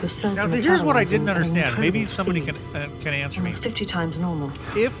 Your cells Now, are here's what I metabolizing didn't at an understand. Maybe incredible somebody speed, can answer me. almost 50 times normal.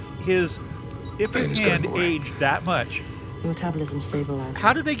 If his Pain's hand going away. aged that much, Your metabolism stabilized.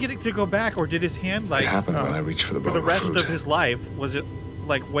 how did they get it to go back, or did his hand It like happened when I reached for the bowl for the of rest fruit. of his life? Was it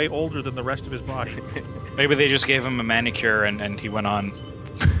like way older than the rest of his body? Maybe they just gave him a manicure and he went on.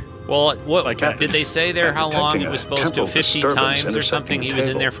 Well, what like that. did they say there? How long he Detecting was a supposed to? temporal 50 disturbance times or intersecting something. the He was in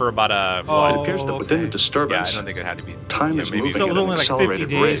table. there for about a. Oh, It appears that within the Yeah, I disturbance, don't think it had to be. time is maybe moving So at it was an only like 50 accelerated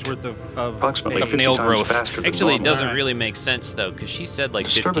days rate, worth of approximately age. 50 nail times growth. faster than Actually, it normal. doesn't really make sense though, because she said like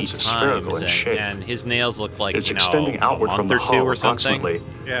 50 Disturbance is spherical times, in shape. and his nails look like It's a extending outward month from the or two hull or something.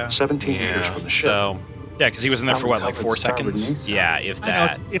 approximately Yeah. 17 meters Yeah. from the ship. So Yeah, because he was in there for what, like 4 seconds? yeah, if I know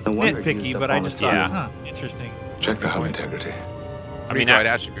that. it's No wonder he nitpicky, used but up I all just the thought, time. interesting. Check the hull integrity. I mean, I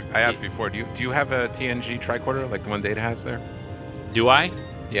asked before. Do you have a TNG tricorder like the one Data has there? do I?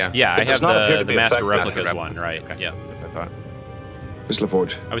 Yeah. Yeah, I It does have not appear to the be Master affected. Replicas Master one, Replicas, right? okay. Yeah. That's what I thought. Miss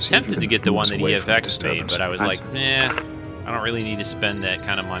LaForge. I was see if tempted you to can get the move one us that away from the EFX made, disturbance. but I was like, I don't really need to spend that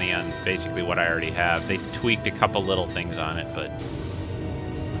kind of money on basically what I already have. They tweaked a couple little things on it, but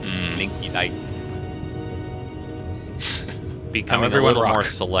Minky Lights. becoming a everyone little rock. more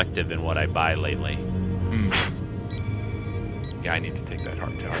selective in what I buy lately. Yeah, I need to take that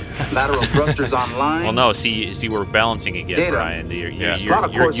heart to heart. Lateral thrusters online. Well, no, see, we're balancing again, Data. Brian. Yeah. Plot a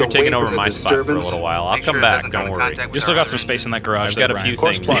course You're taking away over from the my spot for a disturbance. little while. I'll Make sure come it back. doesn't come Don't in worry. contact with You still our got some space in that garage I've there, got a few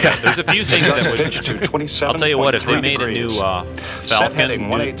Brian. things. Yeah, there's a few things that would. Pitch to 27.3 I'll tell you what, if they made a new degrees. Falcon, heading a new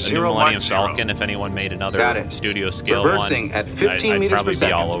Millennium 18010. Falcon, if anyone made Got another it. studio scale Reversing one, at 15 I'd meters probably per be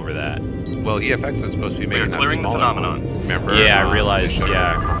second. all over that. Well, EFX was supposed to be making that clearing the smaller phenomenon. one, remember? Yeah, I realized.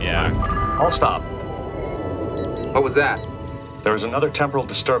 Yeah. I'll stop. What was that? There is another temporal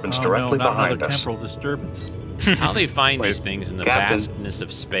disturbance Oh, directly no, not behind another us. temporal disturbance. How they find these things in the Captain. vastness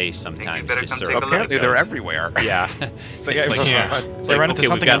of space sometimes better just come sort take of a look. Apparently, they're everywhere. Yeah. It's It's like, They it's run like, into okay, we've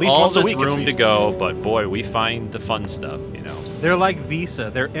something got at least all once a this week, it room to seems. go, but boy, we find the fun stuff, you know. They're like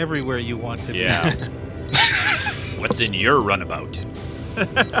Visa. They're everywhere you want to be. Yeah. What's in your runabout?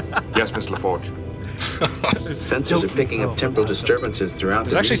 Yes, Miss LaForge. Sensors are picking up temporal disturbances throughout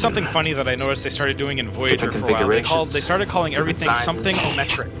There's the actually region. something funny that I noticed they started doing in Voyager Different for a while. They configurations, started calling different everything sizes. something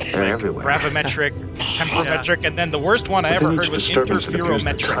metric. They're everywhere. Gravimetric, temporometric, and then the worst one I ever Within heard each was disturbance, it appears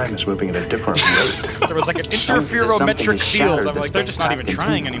that time interferometric. is moving at a different rate. There was like an Something interferometric has field. shattered I'm the like, they're just not even space-time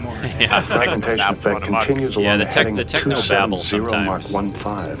trying continuum. anymore. Yeah. Fragmentation effect continues Yeah, along the the heading techno babble 270 Mark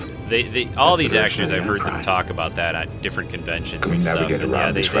sometimes. 15. All That's these the actors, direction I've of heard them Enterprise. talk about that at different conventions Can we and stuff. navigate And around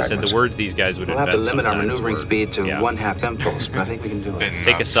yeah, they these said the fragments? words these guys would We'll have to invent limit our sometimes maneuvering were- speed to yeah. 1/2 impulse, but I think we can do it.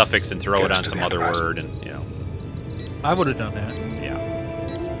 Take a suffix and throw Get it us on to some the other horizon. word, and you know, I would have done that.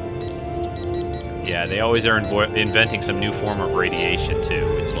 yeah. They always are inventing some new form of radiation too.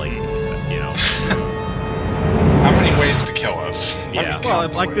 It's like, you know, How many ways to kill us? yeah, Well,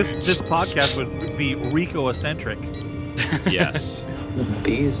 and like this podcast would be Rico-eccentric. yes.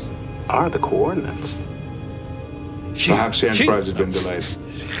 These are the coordinates. Perhaps the Enterprise has been delayed.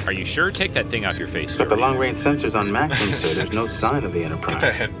 Are you sure? Take that thing off your face. But the Joey. long-range sensors on Maxim say there's no sign of the Get that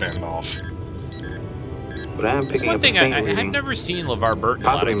Enterprise. headband off.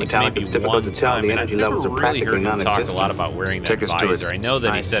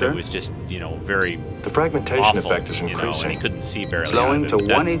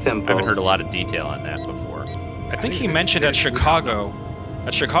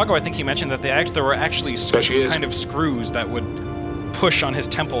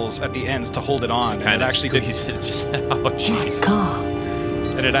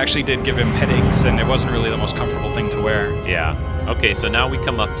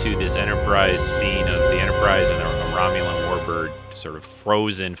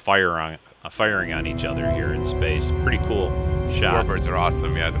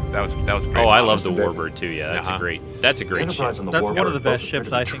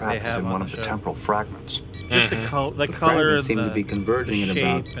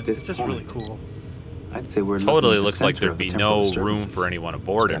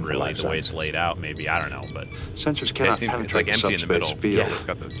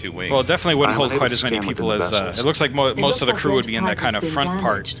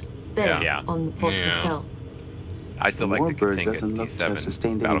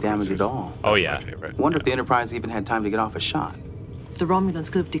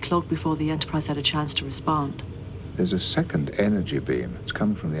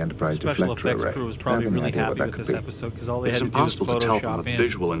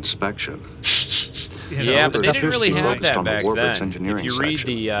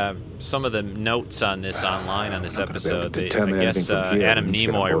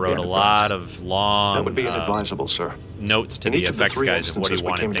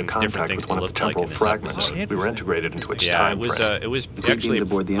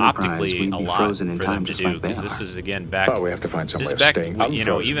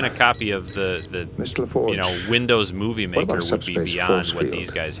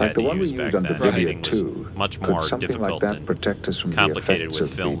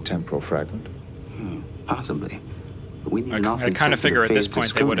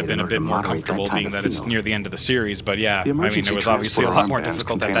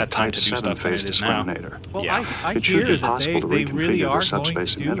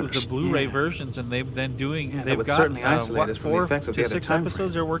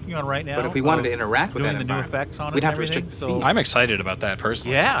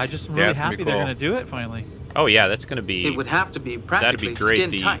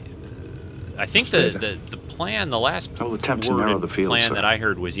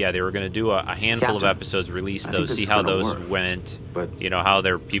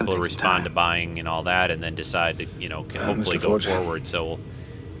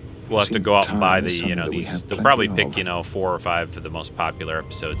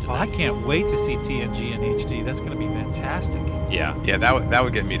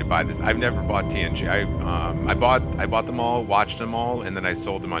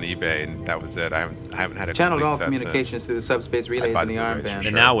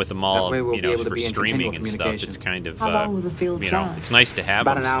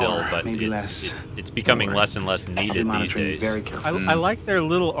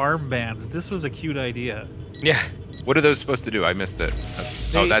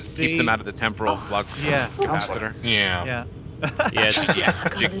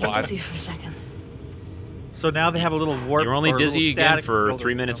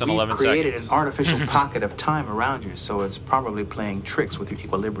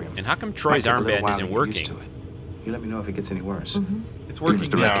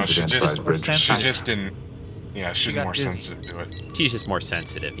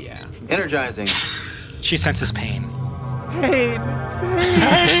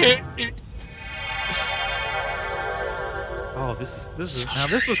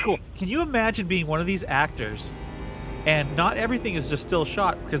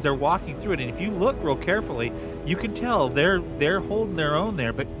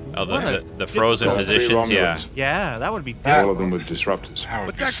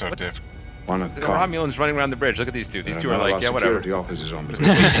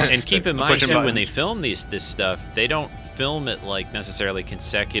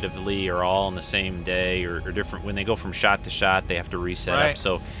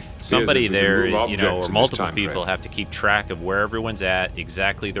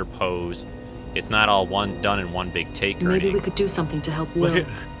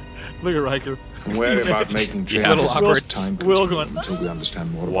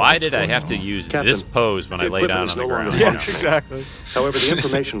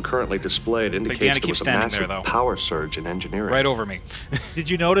 power surge in engineering. Right over me. Did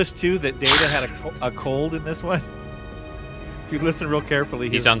you notice too that Data had a cold in this one? If you listen real carefully,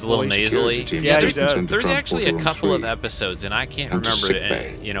 he sounds a little nasally. Yeah, he does. There's actually a couple of episodes, and I can't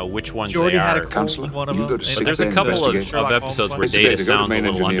remember, which ones they are. Had a cold in one of them. There's a couple of episodes where Data sounds a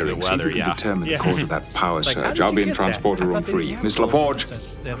little under the weather. Yeah. Determine the cause of that power surge. I'll be in transporter room 3. Mr. LaForge.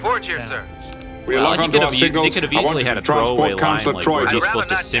 LaForge here, sir. Well, they could have easily had a throwaway line, like where he's supposed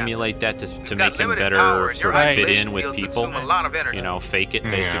to simulate that to make him better sort of fit in with people. Fake it,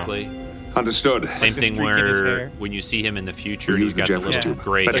 basically. Understood. Same thing where when you see him in the future, he's got the little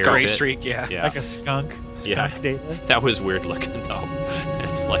gray hair. Gray streak, yeah. Like a skunk. Data. That was weird looking, though.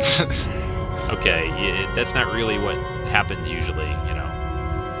 It's like, okay, that's not really what happens usually,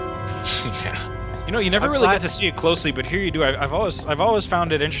 Yeah. You never really get to see it closely, but here you do. I've always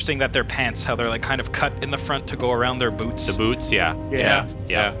found it interesting that their pants, how they're like kind of cut in the front to go around their boots. The boots, yeah.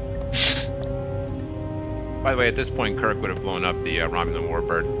 By the way, at this point, Kirk would have blown up the Romulan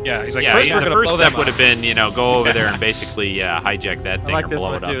Warbird. Yeah, he's like, the first step would have been, go over there and basically hijack that thing I like or this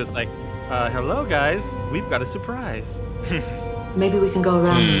blow one it up. too. It's like, hello guys, we've got a surprise. Maybe we can go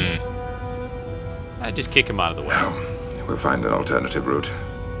around them. I'd just kick him out of the way. No, we'll find an alternative route.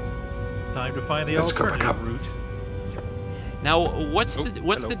 Time to find the alternative route. Now, what's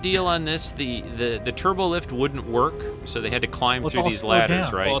the deal on this? The turbo lift wouldn't work, so they had to climb through these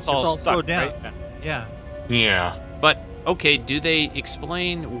ladders, down. right? Well, it's all slowed down. Right? Yeah. Yeah. But okay, do they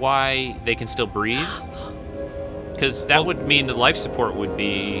explain why they can still breathe? Because that would mean the life support would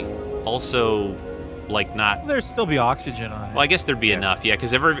be also like not. There'd still be oxygen on it. Well, I guess there'd be enough, yeah.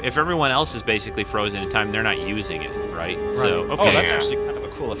 Because if everyone else is basically frozen in time, they're not using it, right? So okay. Oh, that's actually kind of a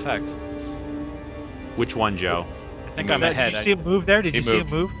cool effect. Which one, Joe? I think I'm ahead. Did you see him move there? Did you see him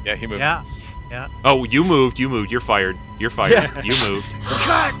move? Yeah, he moved. Yeah. Oh, you moved. You're fired. Yeah. You moved.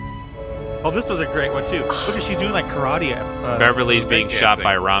 Cut! Oh, this was a great one too. Look at she's doing like karate. Beverly's being shot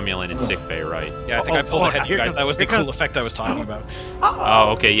by a Romulan in sickbay, right? Yeah, I think I pulled ahead, you guys. That was the cool effect I was talking about.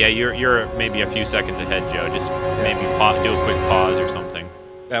 Oh, okay. Yeah, you're maybe a few seconds ahead, Joe. Just maybe do a quick pause or something.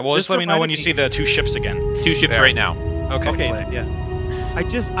 Yeah, well, just let me know when you see the 2 ships again. 2 ships right now. Okay. Yeah.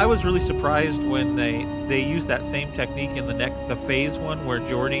 I was really surprised when they used that same technique in the phase one where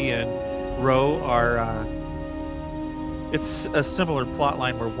Geordi and Ro are. It's a similar plot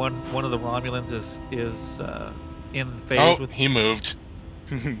line where one of the Romulans is in phase with. He moved.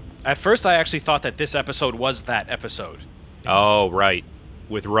 At first, I actually thought that this episode was that episode. Oh, right.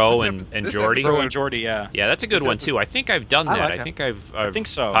 With Ro and Geordi? Ro and Geordi, yeah. Yeah, that's a good one, too. I think I've done that. I think I've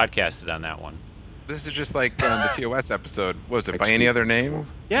so. Podcasted on that one. This is just like the TOS episode. What was it? By any other name?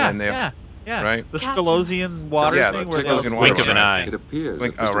 Yeah. Right? The Skolosian water thing. The Skolosian water. Blink of an eye. It appears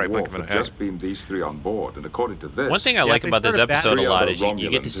that Mr. Worf had just beamed these 3 on board, and according to this... One thing I like about this episode a lot is you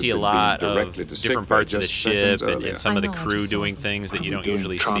get to see a lot of different parts of the ship and some of the crew doing things that you don't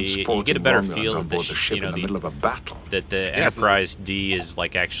usually see. You get a better feel of that the Enterprise D is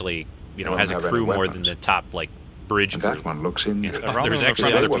like actually, has a crew more than the top bridge crew. That one looks in. There's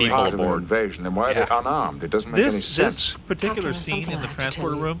actually other people aboard. Invasion, then why are they unarmed? It doesn't make any sense. This particular scene in the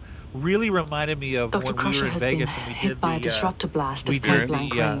transporter room really reminded me of Dr. when Crusher we were in has Vegas been and we hit did by a disruptor blast at point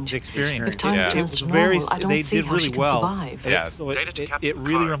blank range. the experience. If time returns to very, normal, I don't they see did how really she can well. survive. Yeah. So it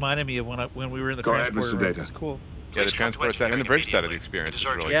really reminded me of when we were in the Go ahead, transporter Mr. room. Data. It was cool. Yeah, the transport set and the bridge set of the experience is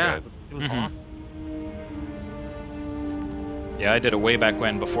really good. It was awesome. Yeah, I did it way back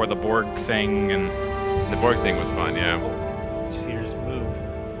when, before the Borg thing, and the Borg thing was fun. Yeah. You see her move.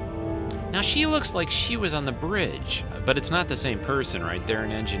 Now she looks like she was on the bridge, but it's not the same person, right? They're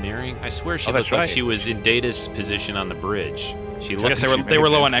in engineering. I swear she looked like she was in Data's position on the bridge. She looks. I guess they were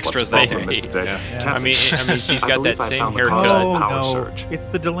low on extras that day. I mean, she's got that same haircut. Oh no, it's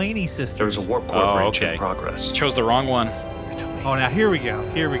the Delaney sisters. There's a warp core breach in progress. Chose the wrong one. Oh, now here we go.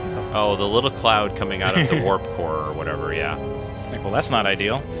 Oh, the little cloud coming out of the warp core or whatever. Yeah. Like, well, that's not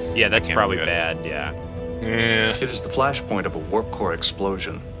ideal. Yeah, that's probably bad. Yeah. It is the flashpoint of a warp core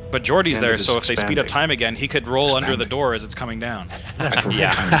explosion. But Geordi's there, so if they speed up time again, he could roll under the door as it's coming down.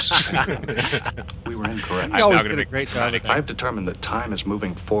 Yeah. We were incorrect. You always did a great job. I've determined that time is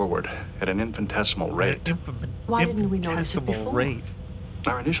moving forward at an infinitesimal rate. Why didn't we notice it before?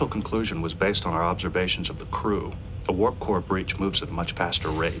 Our initial conclusion was based on our observations of the crew. A warp core breach moves at a much faster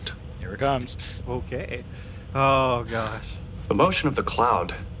rate. Here it comes. Okay. Oh, gosh. The motion of the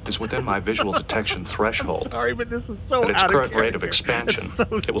cloud is within my visual detection threshold. Sorry, but this was so At its out of current character. rate of expansion, So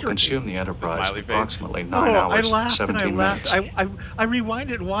it will consume the Enterprise in approximately 9 I hours, laughed 17 and I laughed. minutes. I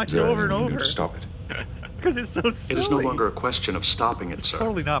rewinded and watched it over and over. Stop it. Because it's so silly. It is no longer a question of stopping it, sir.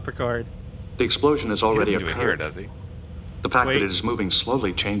 Totally not Picard. The explosion has already He doesn't do it occurred. here, does he? The fact that it is moving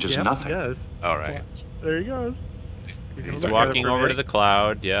slowly changes Yep, nothing. He does. All right. There he goes. He's walking over to the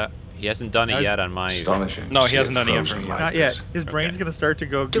cloud. Yeah. He hasn't done it yet on my... Astonishing. No, he hasn't done it yet for Frozen me. like Not yet. this. His brain's gonna start to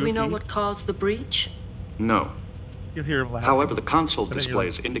go goofy. Do we know what caused the breach? No. You'll hear him laugh. However, the console But then you're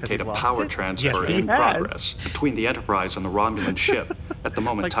displays like, indicate has a he lost power it? transfer Yes, he in has. progress between the Enterprise and the Romulan ship at the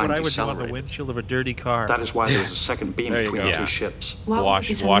moment Like time what I would do on the decelerated. windshield of a dirty car. That is why there is a second beam There you between go. the two Yeah. ships. Why would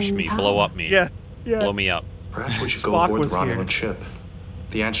it be Wash sending me, power? blow up me. Yeah. Blow me up. Perhaps we should go Spock aboard the was here. Romulan ship.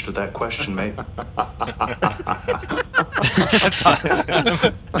 The answer to that question, mate. That's awesome.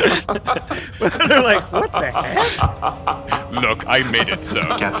 They're like, what the heck? Look, I made it so.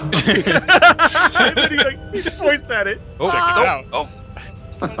 Captain, And then he points at it. Oh, check it out. Oh,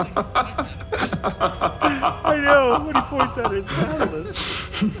 I know. When he points at it, it's fabulous.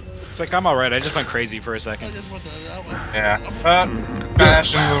 it's like I'm all right. I just went crazy for a second. Yeah.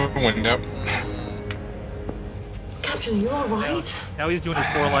 Bash in the window. Captain, you all right? Now he's doing his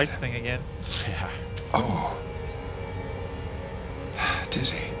four lights thing again. Oh.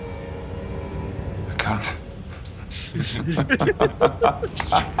 Dizzy. I can't.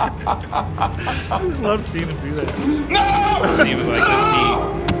 I just love seeing him do that. See, it was like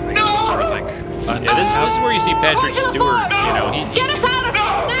sort of like. Yeah, this is where you see Patrick Stewart. You know, Get us out of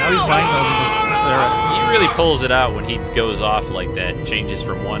here Now he's mind melding with Sarah. he really pulls it out when he goes off like that, changes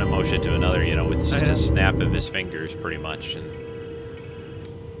from one emotion to another. You know, with just a snap of his fingers, pretty much. And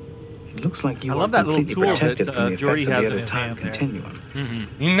It looks like you I are love that little completely tool protected that, from the Geordi effects of has the in other his time hand there. continuum.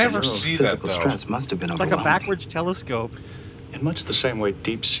 You never Your see that physical though. stress must have been It's like a overwhelming. backwards telescope. in much the same way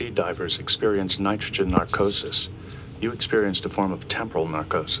deep sea divers experience nitrogen narcosis, you experienced a form of temporal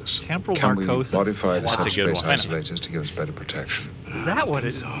narcosis. Temporal Can we narcosis. modify the That's a good subspace one. isolators to give us better protection? Is that what it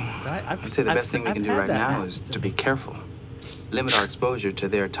is? So. I've I'd say the best thing we I've can do had right that now happen is to to me. be careful. Limit our exposure to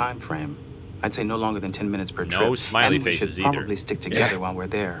their time frame. I'd say no longer than 10 minutes per No trip. smiley and we faces should either. probably stick together Yeah. while we're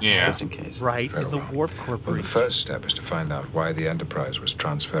there, Yeah. just in case. Right, Very in the well. warp core Well, the breach. first step is to find out why the Enterprise was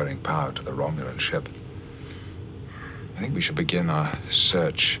transferring power to the Romulan ship. I think we should begin our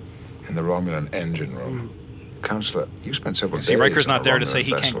search in the Romulan engine room. Counselor, you spent several See, days Riker's on not the there to Romulan say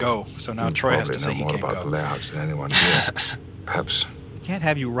he can't vessel. go, so now You Troy has probably to say know he more can't about go. the layouts than anyone here. Perhaps Can't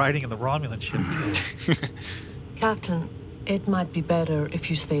have you riding in the Romulan ship either. Captain, it might be better if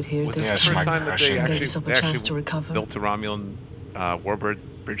you stayed here Was this this the time. first time that they and gave actually, yourself a chance to recover. built a Romulan warbird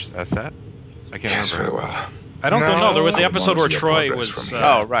bridge set? I can't yes, very remember. well. I don't know. There was the I episode where wanted to get Troy progress was. from here.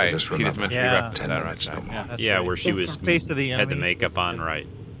 Oh, right. Just He just remember. meant to be Yeah. referenced 10 that, minutes, right? no more. Yeah, that's yeah, right. where she Yes, was Captain. Face of the had the enemy. makeup on right.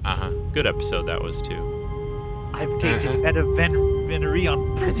 Uh-huh. Good episode that was too. I've tasted better venery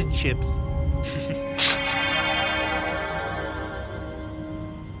on prison ships.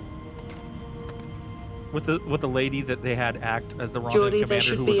 With the lady that they had act as the Romulan Geordi, commander there who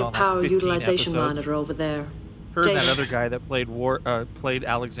should was be a on power like 15 utilization episodes. monitor over there. Her and that Data. other guy that played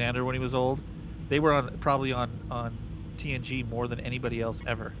Alexander when he was old. They were probably on TNG more than anybody else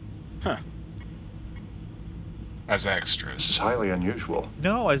ever. As extras. This is highly unusual.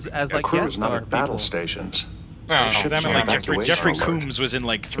 No, as The like crew guest is not star at battle people. stations. No, The Because ship's that on meant like evacuation Jeffrey alert. Coombs was in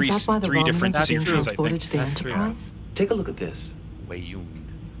like three Is that why the three different Romulans being series, I transported think. to the That's true. Enterprise? Take a look at this. Weyoun.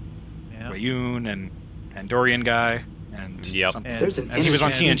 Yeah. Wayun and Dorian guy and Yep. some- And- There's an and he was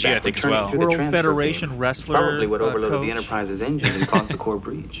on energy TNG, I feedback think, as returning well. through the World transfer Federation beam. wrestler. Probably what overloaded coach. the Enterprise's engines and caused the core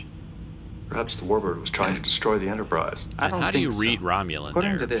breach. Perhaps the warbird was trying to destroy the Enterprise. I And don't how do you think so. read Romulan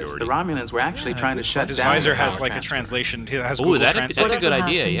According there, to this, Geordi? the Romulans were actually trying to shut His down visor the has power like a transfer. translation. He has Ooh, Google that's Translate. a good Whatever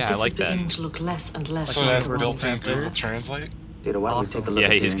idea. happened, Yeah, I this like is beginning that. to look less and less So like that's the built in Romulan Google Empire. Translate? Data, why don't we Awesome. take a look Yeah, at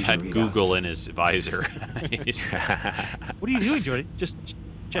the he's engine got readouts? Google in his visor. He's- What are you doing, Jordy? Just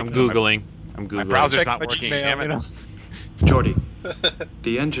check. I'm it out. Googling. I'm Googling. My browser's Check not my working. Gmail, Damn it. you know? Geordi,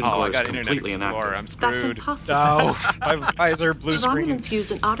 the engine Oh, I glows got Internet completely Explorer. inactive. I'm That's screwed. impossible. No, my visor blue The screen. Romulans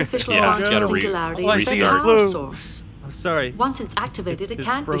use an artificial Yeah, quantum gotta singularity All I as see their is power blue. source. I'm sorry. Once it's activated, it It's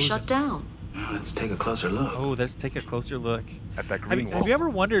can't be frozen. shut down. Let's take a closer look. Oh, let's take a closer look. At that Have green you, wall. have you ever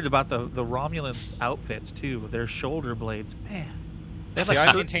wondered about the Romulans' outfits too? Their shoulder blades, man. They have See, like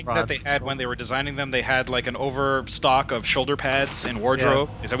I maintained that they had when they were designing them. They had like an overstock of shoulder pads and wardrobe.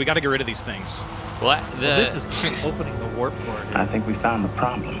 He said we got to get rid of these things. Well, This is opening the warp core. I think we found the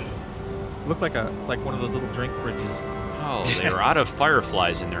problem. Looked like one of those little drink fridges. Oh, they were out of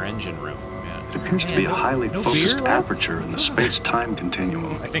fireflies in their engine room. It appears to be a highly No focused beer left? aperture in the space-time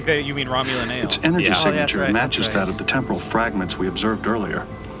continuum. I think that you mean Romulan ale. Its energy Yeah. Oh, that's signature right, that's matches right. that of the temporal fragments we observed earlier.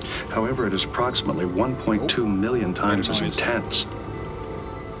 However, it is approximately 1.2 million times as noise. intense.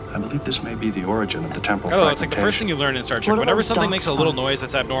 I believe this may be the origin of the temporal Oh, it's like the first fragmentation. thing you learn in Star What Trek. are Whenever those something dark makes a little spots? noise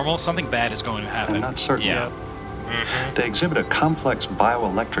that's abnormal, something bad is going to I'm happen. not certain. Yeah. They exhibit a complex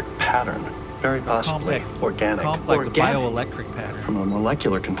bioelectric pattern, very possibly organic. Complex Organic. bioelectric pattern. From a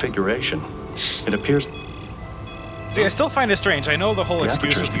molecular configuration, it appears See, I still find it strange. I know the whole The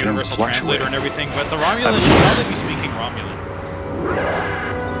excuse aperture's with the beginning universal to translator fluctuate. and everything, but the Romulans should probably be speaking Romulan.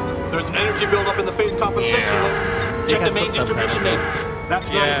 There's an energy buildup in the phase compensation link. Check the main distribution matrix. That's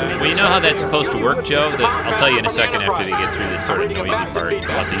Well, you know how that's supposed to work, Joe? That I'll tell you in a second after they get through this sort of noisy part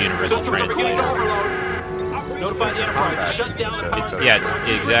about the universal translator. Notify the Enterprise to shut down the power. It's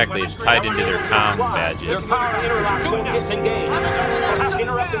exactly. It's tied into their comm badges. Their power interlocks won't disengage. We'll have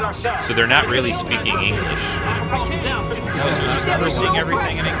interrupted ourselves. So they're not really speaking English. Because we're seeing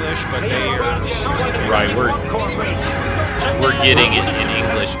everything in English, but they are... Right, we're getting it in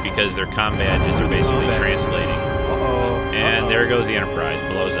English because their comm badges are basically translating. And there goes the Enterprise,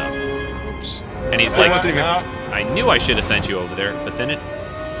 blows up. And he's like, I knew I should have sent you over there, but then it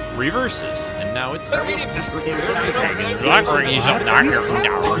reverses, and now it's... I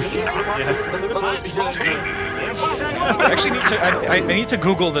actually need to. I need to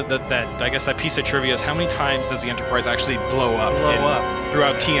Google that. I guess that piece of trivia is how many times does the Enterprise actually blow up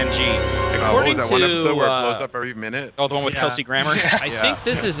throughout TNG? What was that one episode where it blows up every minute? Oh, the one with Kelsey Grammer. I think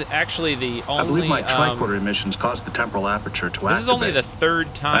this is actually the only. I believe my tricorder emissions caused the temporal aperture to activate. This is only the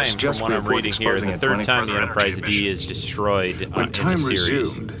third time, from what I'm reading here, the third time the Enterprise D is destroyed in the series.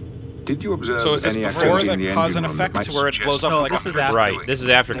 Resumed, did you observe So is this any before activity in the the cause and engine room that effect might where it blows up like this is after. Right, this is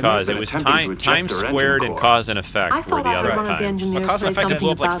after cause. It was time squared and cause and effect I were thought the I other heard one of the times. engineers cause and say effect, it blew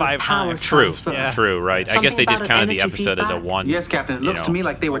something up like about a 5 power times. True, transfer. true, right. I guess they Something just about counted the energy episode as a feedback? one. Yes, Captain. It looks to me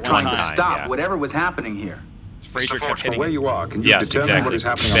like they were one trying to time, stop yeah. whatever was happening here. Fraser kept From hitting where it. you are, can you Yes, determine what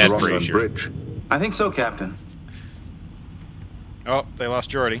exactly. is happening Bad on the Romulan Fraser. bridge? I think so, Captain. Oh, they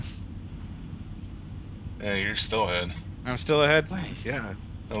lost Geordi. Yeah, you're still ahead. I'm still ahead. Yeah.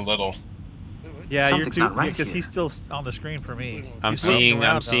 A little. Yeah, Something's not right because here. he's still on the screen for me. I'm He's moving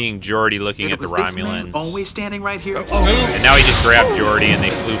seeing around, Geordi looking at the Was this man Romulans. always standing right here? And now he just grabbed Geordi and they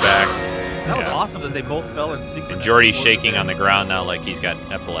flew back. though. That was awesome that they both fell in sequence. And Geordi's shaking on the ground now like he's got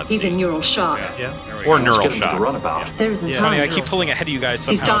epilepsy. He's in neural shock. Yeah. Or neural shock. There isn't It's time. funny, I keep pulling ahead of you guys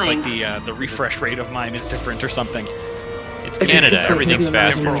He's somehow. It's dying. like the refresh rate of mine is different or something. It's Canada. Everything's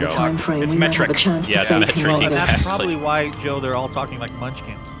faster, Joe. It's metric. Yeah, it's metric, Well, exactly. that's probably why, Joe, they're all talking like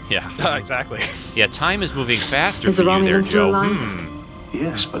munchkins. Yeah. Exactly. Yeah, time is moving faster Is for the you there, Romulan still Joe. alive?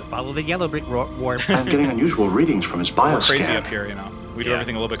 Yes, but Follow the yellow brick warp. I'm getting unusual readings from his We're crazy bioscan. up here, you know. We do Yeah.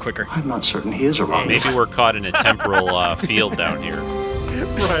 everything a little bit quicker. I'm not certain he is a Romulan. Maybe we're caught in a temporal field down here.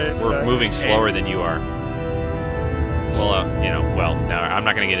 Right. We're moving slower than you are. Well, no, I'm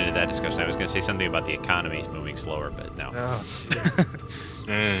not going to get into that discussion. I was going to say something about the economy moving slower, but no.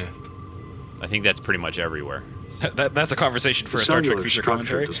 I think that's pretty much everywhere. That's a conversation for The a Star Trek cellular future structure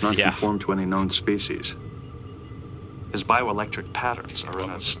commentary. does not Yeah. conform to any known species. His bioelectric patterns are in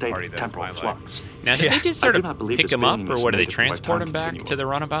a state of temporal flux. Now, did they just I sort do of not believe pick this him up, being or is what? Do they native to my transport time him back continuum. to the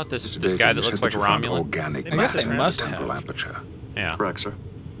runabout? This Dating guy that said looks like a you found Romulan? Organic I guess they matter in must the temporal have. aperture. Yeah. Correct, sir.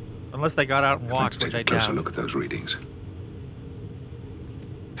 Unless they got out and I'd like walked, to which take I a closer doubt. look at those readings.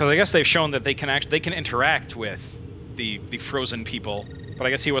 Because I guess they've shown that they can interact with the frozen people, but I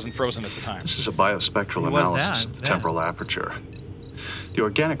guess he wasn't frozen at the time. This is a biospectral He was analysis that, of the yeah. temporal aperture. The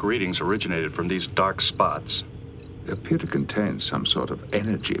organic readings originated from these dark spots. They appear to contain some sort of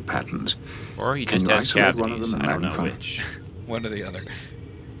energy patterns. Or he Can just you has isolate one of cavities. them I and don't know magnify? which. One or the other.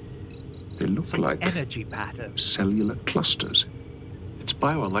 They look like Energy patterns. cellular clusters. Its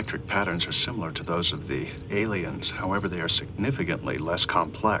bioelectric patterns are similar to those of the aliens, however, they are significantly less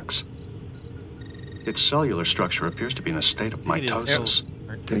complex. Its cellular structure appears to be in a state of mitosis.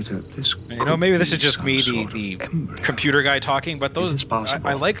 Data, this You know, maybe this is could be just some me, sort of the computer guy talking, but those is possible.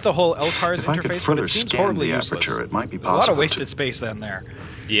 I like the whole LTARS If I could interface, but further it seems scan horribly the useless. aperture, it might be There's a lot possible of wasted space then there.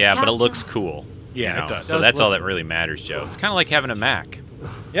 Yeah, but it Captain. looks cool. Yeah, you it know, does. So that's all that really matters, Joe. It's kind of like having a Mac.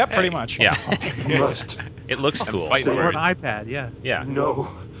 Yeah, pretty much. Yeah. You must. It looks cool. Or an iPad, yeah. Yeah. No.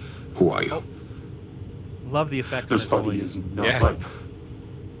 Who are you? Love the effect This of his body voice. is not Yeah. mine.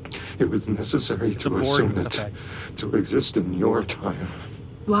 It was necessary It's a to Borg assume it effect. to exist in your time.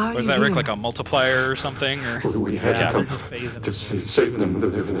 Why are Was you that Rick here? like a multiplier or something? Or We had Yeah, to come they're just phasing to save them.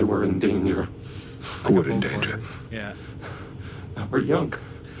 They were in danger. Who are in danger? yeah. We're young.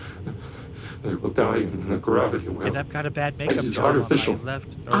 They will die in the gravity well. And I've got a bad makeup It's job artificial. on my left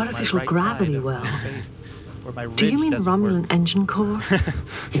or my Artificial right gravity side of well. my face, where my Do you ridge mean the doesn't work. Romulan engine core? Yes.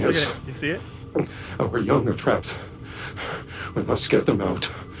 Look at it. You see it? Our young are trapped. We must get them out.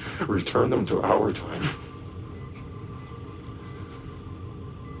 Return them to our time.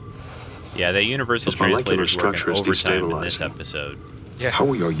 Yeah, that Universal Its molecular Translator's working structure is overtime in this destabilizing. episode. How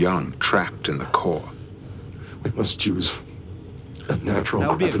are your young trapped in the core? We must use a natural That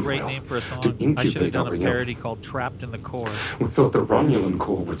would be a gravity great well name for a song. to I should have incubate done our a young. parody called Trapped in the Core. We thought the Romulan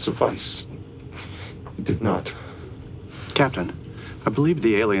core would suffice. It did not. Captain, I believe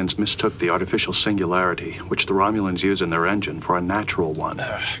the aliens mistook the artificial singularity, which the Romulans use in their engine, for a natural one.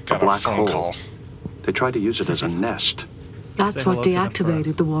 A black hole. They tried to use it as a nest. That's what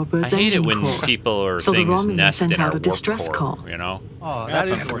deactivated the Warbird's I hate it engine when core. people or So the things Romulans nest sent in our out a warp distress core, call. you know? Oh, that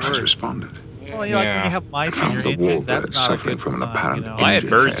is the worst. Responded. Well, you know, like when you have mice in your engine, that's not a good from an sign, apparent you know? Well, I had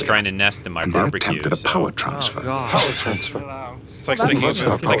birds trying to nest in my and they barbecue. attempted a power transfer. Power transfer. It's like sticking it's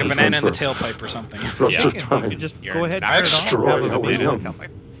like a banana in the tailpipe or something. Yeah. You can just go ahead and turn it on. Have a banana.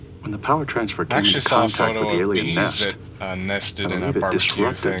 When the power transfer I came actually into saw a contact with photo the of alien bees nest, that nested I in a believe it barbecue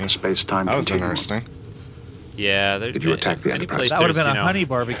disrupted thing. the space-time That was continuum. interesting. Yeah, Did you attack the Enterprise? That would have been a honey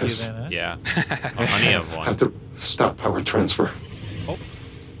barbecue then, huh? Yeah, a honey of one. Have to stop power transfer. Oh,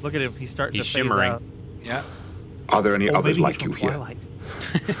 look at him. He's starting He's to phase shimmering. out. Yeah. Are there any Oh, others maybe like he's you from here? Twilight.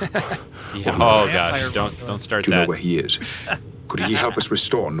 Yeah. Oh gosh, don't start Do you know that. where he is? Could he help us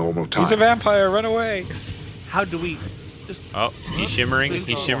restore normal time? He's a vampire. Run away. How do we just... Oh, he's shimmering. He's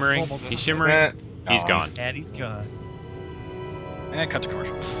shimmering. He's shimmering. He's gone. And he's gone. And cut to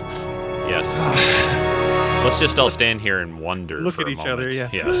commercial. Yes. Let's just all stand here and wonder. Look for at a each moment. other, yeah.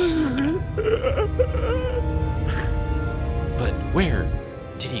 Yes. But where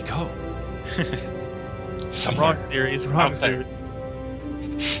did he go? Wrong series, wrong series.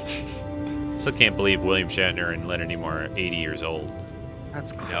 Still can't believe William Shatner and Leonard Nimoy are 80 years old.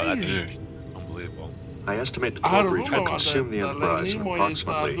 That's crazy. No, that's unbelievable. I estimate the I had core a breach rumor will about consume that, the Enterprise in Nimoy is,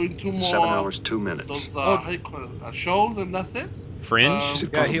 approximately doing two more 7 hours, 2 minutes. Those how you call it, shows, and that's it. Fringe?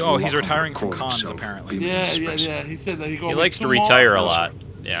 Yeah, he's retiring from cons apparently. Yeah. He said that He likes to retire a lot.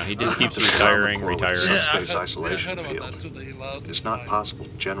 Yeah, he just keeps retiring. Subspace isolation field. It's not possible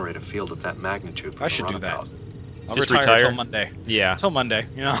to generate a field of that magnitude. I should do that. I'll Just retire retire? till Monday. Yeah. Till Monday,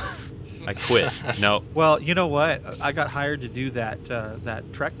 you know. I quit. No. Well, you know what? I got hired to do that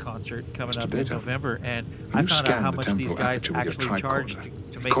Trek concert coming up in Data, November, and you I found out scanned how the much temporal these guys aperture with your actually charge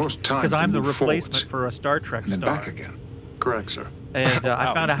tricorder. to make, Cost time because to I'm the move replacement forwards, for a Star Trek and then star. back again. Correct, sir. And I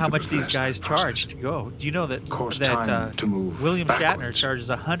Wow, found out how you could much these reverse guys that process. charge to go. Do you know that Cost time to move William Shatner backwards, charges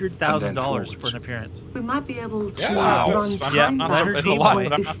 $100,000 for an appearance? We might be able to Wow. run I'm time not Leonard it's a lot, Nimoy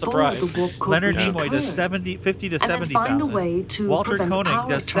but I'm not before surprised. the warp core Leonard breach Nimoy does occurred. 50 to And then 70,000. find a way to Walter prevent the Koenig power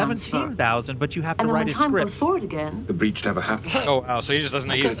does transfer. 17,000, but you have to And then when write a time goes script. forward again, The breach never happened. Oh wow, so he just doesn't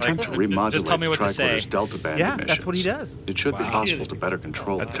They he's like attempt to remodulate just tell me what the to say. tricorder's delta band Yeah, emissions. that's what he does. It should be Wow. possible to better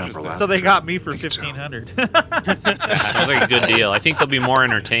control the temporal So they aperture. got me for 1,500. Sounds like a good deal. I think they'll be more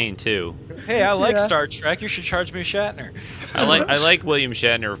entertained too. Hey, I like Yeah. Star Trek. You should charge me Shatner. I like William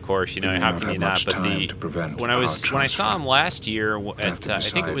Shatner, of course. You know, We how don't can have you not? much But time to prevent when power I saw transfer. him last year have at to I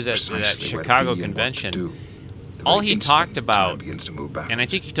think it was at decide that precisely where to Chicago be and what to convention. do. The All very he instant talked time about, begins to move and I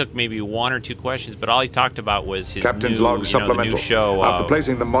backwards. think he took maybe one or two questions, but all he talked about was his Captain's new, log the new supplemental. show. After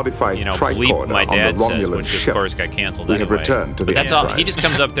placing the modified Bleep tricorder My on the Dad Says, Romulan which ship, of course got canceled we anyway. have returned to But the that's all. He Enterprise. just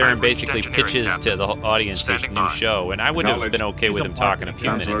comes up there and basically pitches to the audience his new show, and I would have been okay with him talking a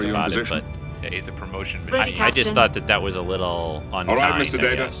few minutes about it, but Yeah, he's a promotion Ready, machine. I just Captain. thought that was a little unkind. right, Mr. I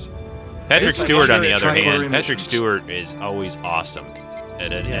Data. guess. Patrick It's like Stewart, on the under other tricorder hand, Patrick emissions. Stewart is always awesome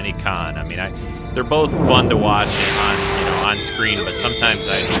at any con. I mean, they're both fun to watch on screen, but sometimes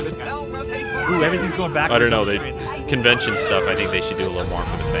Ooh, everything's going back. I don't know. Convention stuff. I think they should do a little more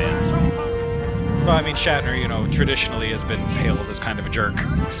for the fans. Well, I mean, Shatner, you know, traditionally has been hailed as kind of a jerk.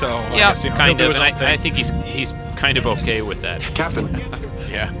 So I Yeah, guess, you know, kind he'll of, do and his own I thing. think he's kind of okay with that. Captain,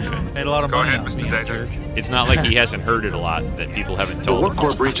 Yeah, Made a lot of Go money ahead, off Mr. being a Data. jerk. it's not like he hasn't heard it a lot that people haven't The told warp him.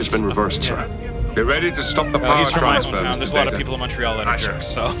 core breach has been reversed, sir. Be ready to stop the Well, power he's from my transfer, hometown. Mr. There's a lot of Data. people in Montreal that are jerks.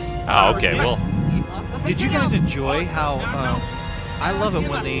 So Oh, okay. Well, Did you guys enjoy how? I love it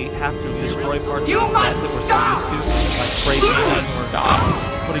when they have to destroy parts You of the set must that we're stop! so used to, like spray painting or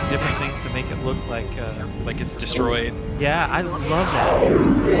stop. putting different things to make it look like. it's destroyed. Yeah, I love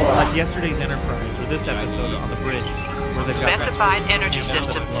that. Like yesterday's Enterprise or this episode on the bridge, where they got Specified energy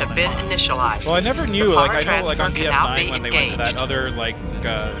systems have been initialized. Well, I never knew. The Like power I know, like on transfer can now DS9 be when they went to that engaged. other like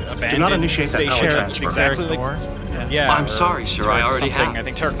abandoned Do not initiate that station. power It's transfer. exactly like yeah. I'm or sorry, sir. I already something. have. I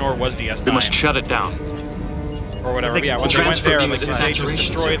think Tarek Nor was DS9. We must shut it down. or whatever. The Yeah, when they went transfer there, beam like, is in did they just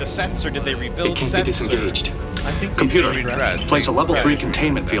saturation, destroy sir. the sets, or did they rebuild It can be sets? disengaged. I think Computer, they place a level Yeah, 3 it's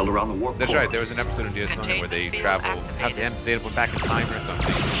containment retracted. field around the warp That's core. right. There was an episode of DS9 where they travel, they went back in time or something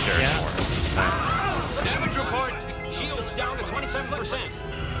to Yeah. Terraform. Damage report. Shields down to 27%.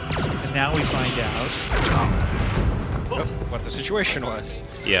 And now we find out what the situation was.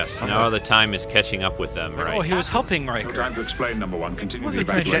 Yes, now the time is catching up with them, right? Oh, he was helping Riker. No time to explain, number one. Continue Was the it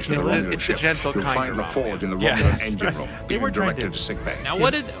the evacuation of the gentle- Romulan it's the ship. gentle You'll kind find of the Romulan. forge in the Yeah. Romulan engine room. They were Being trying directed to- to sick bay. Now,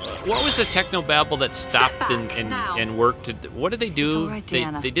 what was the technobabble that stopped and worked? What did they do? It's all right,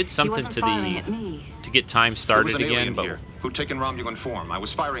 Deanna. They did He something wasn't to firing at me. to get time There was started an again, alien but here who'd taken Romulan form. I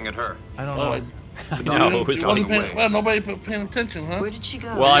was firing at her. I don't Oh, know. no, it was wasn't paying, well, nobody paying attention, huh? Where did she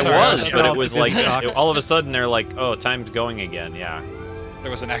go? well, I was, Yeah. but it was Yeah. like Yeah. all of a sudden they're like, oh, time's going again. Yeah.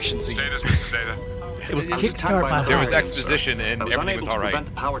 There was an action scene. Status, Mr. Data. It was I was attacked kickstart by my an There was heart. exposition and I was everything unable was all to right. prevent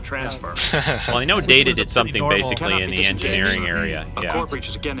the power transfer. Well, I know Data was a did something pretty normal- basically Cannot in be the engineering disengaged. area. A Yeah. core breach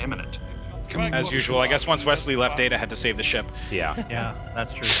is again imminent. As usual, I guess once Wesley left, Data had to save the ship. Yeah. Yeah,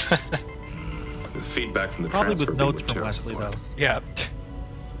 that's true. The feedback from the Probably transfer with beam notes would from tear us Wesley, apart. though. Yeah. In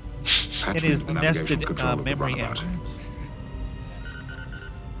Patch his the navigation nested control of the memory runabout. engrams.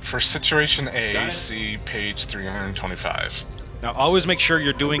 For situation A, see page 325. Now, always make sure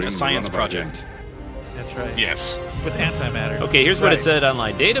you're doing Bring a the science runabout project. That's right. Yes. With antimatter. Okay, here's what it Right. said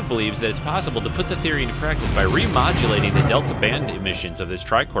online. Data believes that it's possible to put the theory into practice by remodulating the delta band emissions of this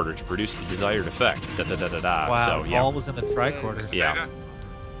tricorder to produce the desired effect. Da da da da da. Wow, So yeah. all was in the tricorder. Yeah.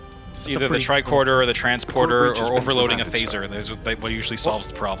 It's a either the pretty- tricorder or the transporter breach has or been overloading a prevented, phaser. That's what usually solves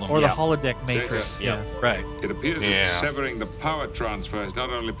the problem. Or the Yeah. holodeck matrix. Yeah. Yes. Right. It appears Yeah. that severing the power transfer has not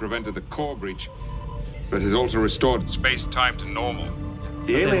only prevented the core breach, but has also restored space-time to normal.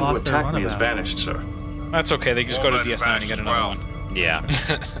 The they alien who lost their attacked me has runabout. vanished, sir. That's okay. They can just go to DS9 and get another one. Yeah.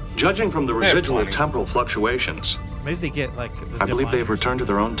 Judging from the They have residual plenty. temporal fluctuations, Maybe they get like. The I believe dim they've line. returned to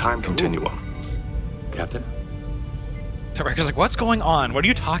their own time continuum. Captain? The Riker's like, what's going on? What are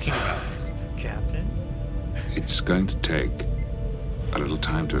you talking about? Captain. It's going to take a little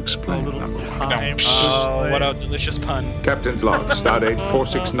time to A explain, little number one. time. Oh, what a delicious pun. Captain's log, stardate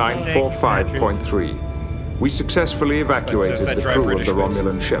 46945.3. We successfully evacuated Is that the dry crew British of the words?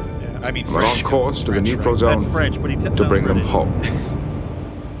 Romulan ship. Yeah, I mean, We're on French, 'cause course it's to the French, neutral right? zone That's French, but he to sounds bring them British. home.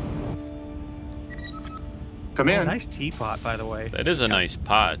 Come Oh, in. nice teapot, by the way. That is a nice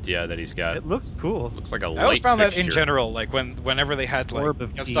pot, yeah, that he's got. It looks cool. Looks like a I light always found that in fixture. general, like whenever they had like Orb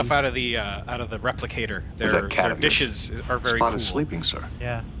of you know, tea. stuff out of the replicator, Was their that cat of yours? dishes are very Spot cool. is sleeping, sir.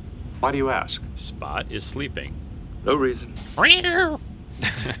 Yeah. Why do you ask? Spot is sleeping. No reason.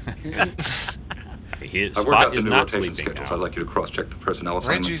 His I work out Spot the is new not rotation sleeping schedules. now. I'd like you to cross-check the personnel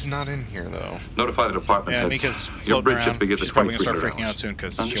assignments. Reggie's not in here, though. Notify the department Yeah, heads. Mika's Your floating bridge around. shift begins She's at probably gonna start 2300 freaking out hours. soon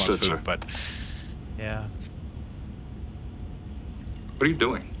because she wants Understood, food. sir. But Yeah. What are you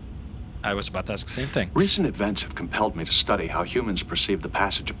doing? I was about to ask the same thing. Recent events have compelled me to study how humans perceive the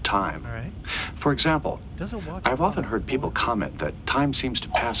passage of time. All right. For example, Doesn't watch. I've often heard people comment that time seems to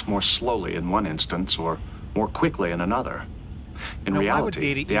pass more slowly in one instance or more quickly in another. In Now, why would reality,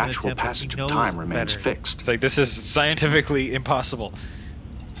 Data the even actual attempt this? passage He of knows time remains better. fixed. It's like this is scientifically impossible.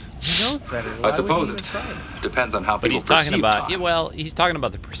 He knows better. Why I would he suppose even it try it? depends on how But people he's talking perceive about time. yeah, well, he's talking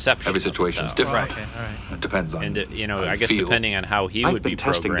about the perception. Every of it, situation is though. different. Okay. All right. It depends on. And you know, how I you guess feel. depending on how he I've would been be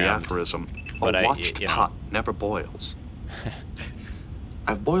testing the programmed. aphorism, but a I- watched you know. pot never boils.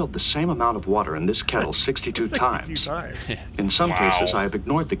 I've boiled the same amount of water in this kettle 62 times. In some cases, I have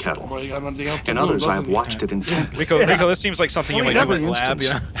ignored the kettle. Well, you got nothing else to In do, others, I doesn't have he? watched it intently. Rico, this seems like something Well, you he might do doesn't in the lab.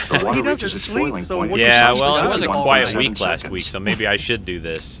 instance, You know? the water He doesn't reaches its sleep, boiling so point. what do you Yeah, think well, he it does? was a 1.7 quiet week last seconds. week, so maybe I should do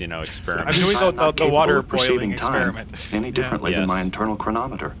this, you know, experiment. I'm doing I'm not the capable water of perceiving boiling time experiment. any differently than Yes. my internal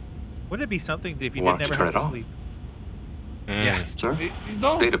chronometer. Wouldn't it be something if you Why didn't don't ever you have try to it sleep? Yeah. Sir? He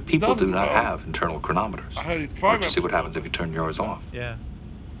don't. Data He people do doesn't, not though. have internal chronometers. I heard he's Let's programmed. see what happens if you turn yours off. Yeah.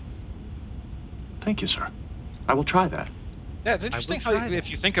 Thank you, sir. I will try that. Yeah, it's interesting would how try if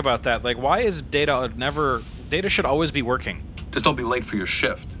you think about that, like why is data should always be working. Just don't be late for your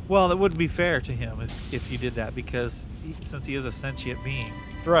shift. Well, that wouldn't be fair to him if you did that because since he is a sentient being,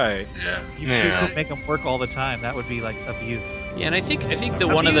 Right. you Yeah. could make him work all the time. That would be like abuse. Yeah, and I think the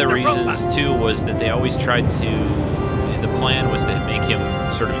one of the reasons too was that they always tried to. The plan was to make him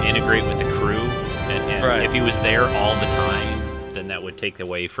sort of integrate with the crew, and Right. if he was there all the time, then that would take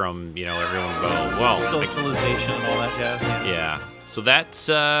away from everyone go well. Socialization and all that jazz. Yeah. Yeah. So that's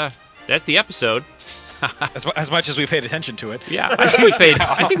the episode. As much as we paid attention to it. Yeah,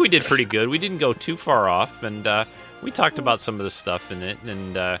 I think we did pretty good. We didn't go too far off, and we talked about some of the stuff in it,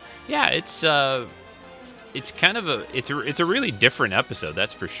 and yeah, it's kind of it's a really different episode,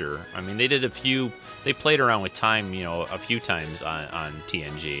 that's for sure. I mean, they played around with time, a few times on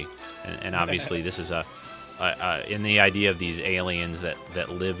TNG, and obviously this is in the idea of these aliens that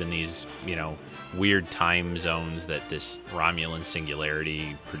live in these weird time zones that this Romulan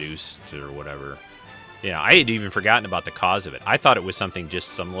singularity produced or whatever. I had even forgotten about the cause of it. I thought it was some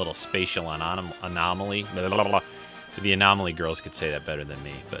little spatial anomaly. Blah, blah, blah. The Anomaly girls could say that better than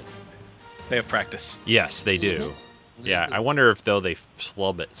me, but they have practice. Yes, they do. Yeah, I wonder if though they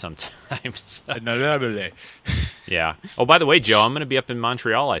flub it sometimes. Yeah. Oh, by the way, Joe, I'm going to be up in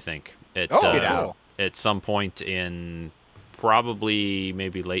Montreal, I think, at some point in probably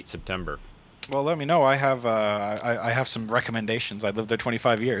maybe late September. Well, let me know. I have some recommendations. I lived there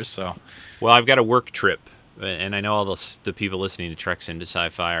 25 years, so. Well, I've got a work trip, and I know all the people listening to Treks into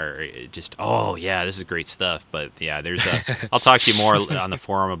Sci-Fi are just, oh yeah, this is great stuff. But yeah, there's I'll talk to you more on the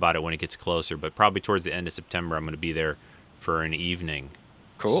forum about it when it gets closer. But probably towards the end of September, I'm going to be there for an evening.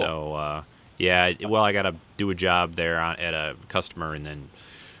 Cool. So yeah, well, I got to do a job there at a customer, and then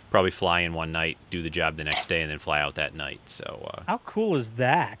probably fly in one night, do the job the next day, and then fly out that night. So how cool is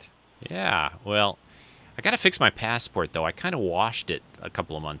that? Yeah, well, I got to fix my passport, though. I kind of washed it a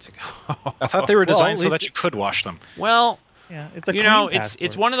couple of months ago. I thought they were designed so that you could wash them. Well, yeah, it's a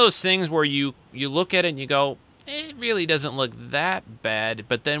it's one of those things where you look at it and you go, it really doesn't look that bad.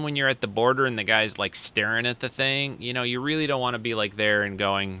 But then when you're at the border and the guy's like staring at the thing, you really don't want to be like there and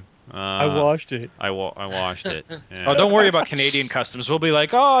going, I washed it. I washed it. Yeah. Oh, don't worry about Canadian customs. We'll be like,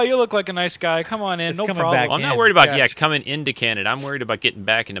 oh, you look like a nice guy. Come on in, no problem. I'm not worried about coming into Canada. I'm worried about getting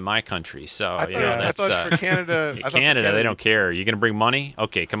back into my country. So I thought for Canada, Canada, they don't care. You gonna bring money?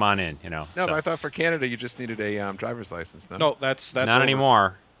 Okay, come on in. No, but I thought for Canada you just needed a driver's license. No, that's not over.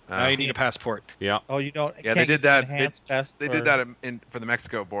 Anymore. Now you need a passport. Yeah. Oh, you don't. Yeah, they did that. They did that for the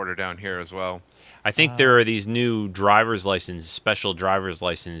Mexico border down here as well. I think there are these new special driver's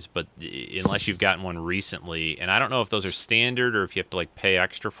license, but unless you've gotten one recently, and I don't know if those are standard or if you have to like pay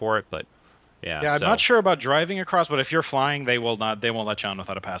extra for it, but yeah. Yeah, I'm not sure about driving across, but if you're flying, they won't let you on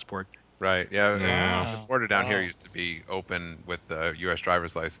without a passport. Right. Yeah. The border down here used to be open with the U.S.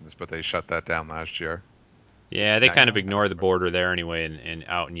 driver's license, but they shut that down last year. Yeah, they kind of ignore the border there anyway, and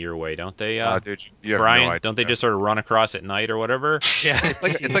out in your way, don't they? Dude, you have Brian, no idea. don't they just sort of run across at night or whatever? Yeah, it's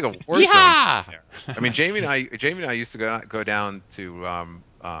like a war zone. Yeah. I mean, Jamie and I used to go down to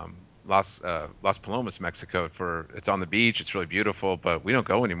Las Palomas, Mexico. It's on the beach. It's really beautiful, but we don't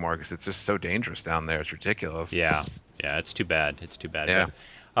go anymore because it's just so dangerous down there. It's ridiculous. Yeah, it's too bad. Yeah.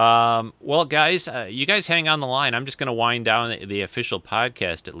 Well, guys, you guys hang on the line. I'm just going to wind down the official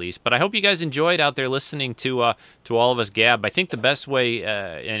podcast at least. But I hope you guys enjoyed out there listening to all of us gab. I think the best way,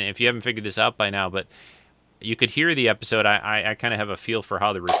 and if you haven't figured this out by now, but you could hear the episode. I kind of have a feel for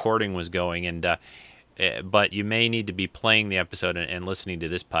how the recording was going, and but you may need to be playing the episode and listening to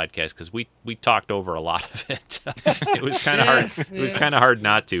this podcast because we talked over a lot of it. It was kind of hard. It was kind of hard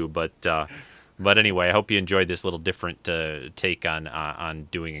not to, But anyway, I hope you enjoyed this little different take on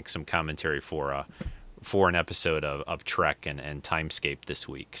doing some commentary for an episode of Trek and Timescape this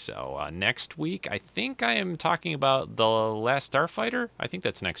week. So next week, I think I am talking about The Last Starfighter. I think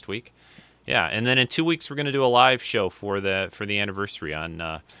that's next week. Yeah, and then in 2 weeks we're going to do a live show for the anniversary on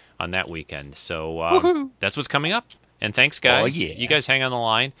that weekend. So that's what's coming up. And thanks, guys. Oh, yeah. You guys hang on the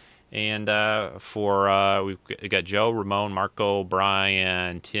line. And we've got Joe, Ramon, Marco,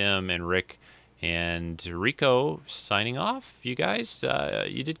 Brian, Tim, and Rick. And Rico signing off. You guys,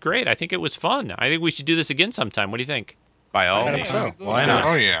 you did great. I think it was fun. I think we should do this again sometime. What do you think? By all means. Why not?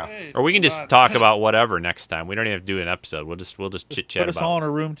 Oh yeah. Or we can just talk about whatever next time. We don't even have to do an episode. We'll just chit chat about. Put us all in a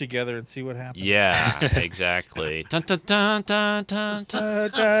room together and see what happens. Yeah, exactly. Dun, dun, dun, dun, dun,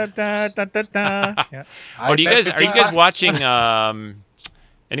 dun. Yeah. Oh, are you guys watching?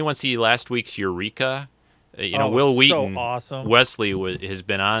 Anyone see last week's Eureka? Will Wheaton, so awesome. Wesley has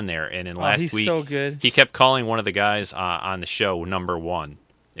been on there, and in last week, so good. He kept calling one of the guys on the show number one.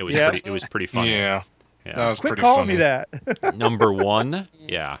 It was pretty funny. Yeah, that was Quit pretty calling funny. me that. Number one,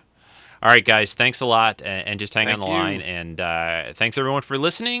 yeah. All right, guys, thanks a lot, and just hang on the line. And thanks everyone for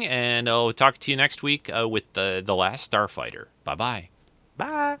listening, and I'll talk to you next week with the Last Starfighter. Bye-bye.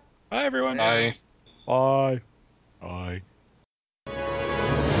 Bye. Bye, everyone. Bye. Bye. Bye.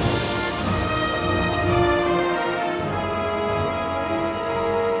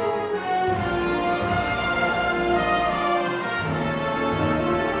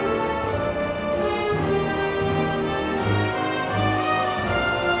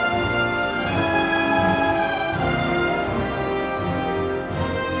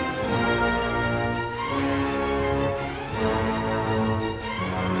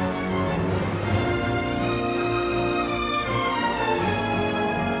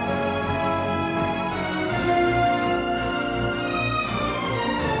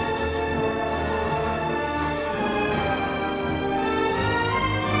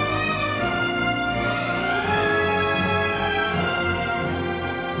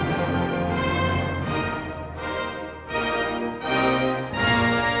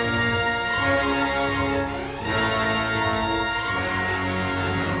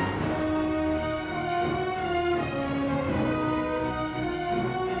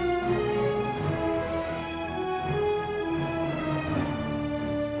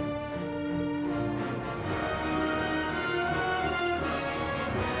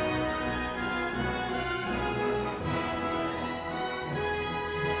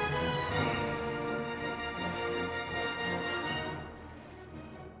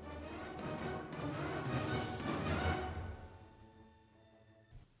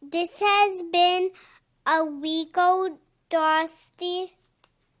 This has been a Rico Dorsey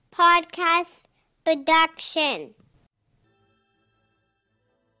podcast production.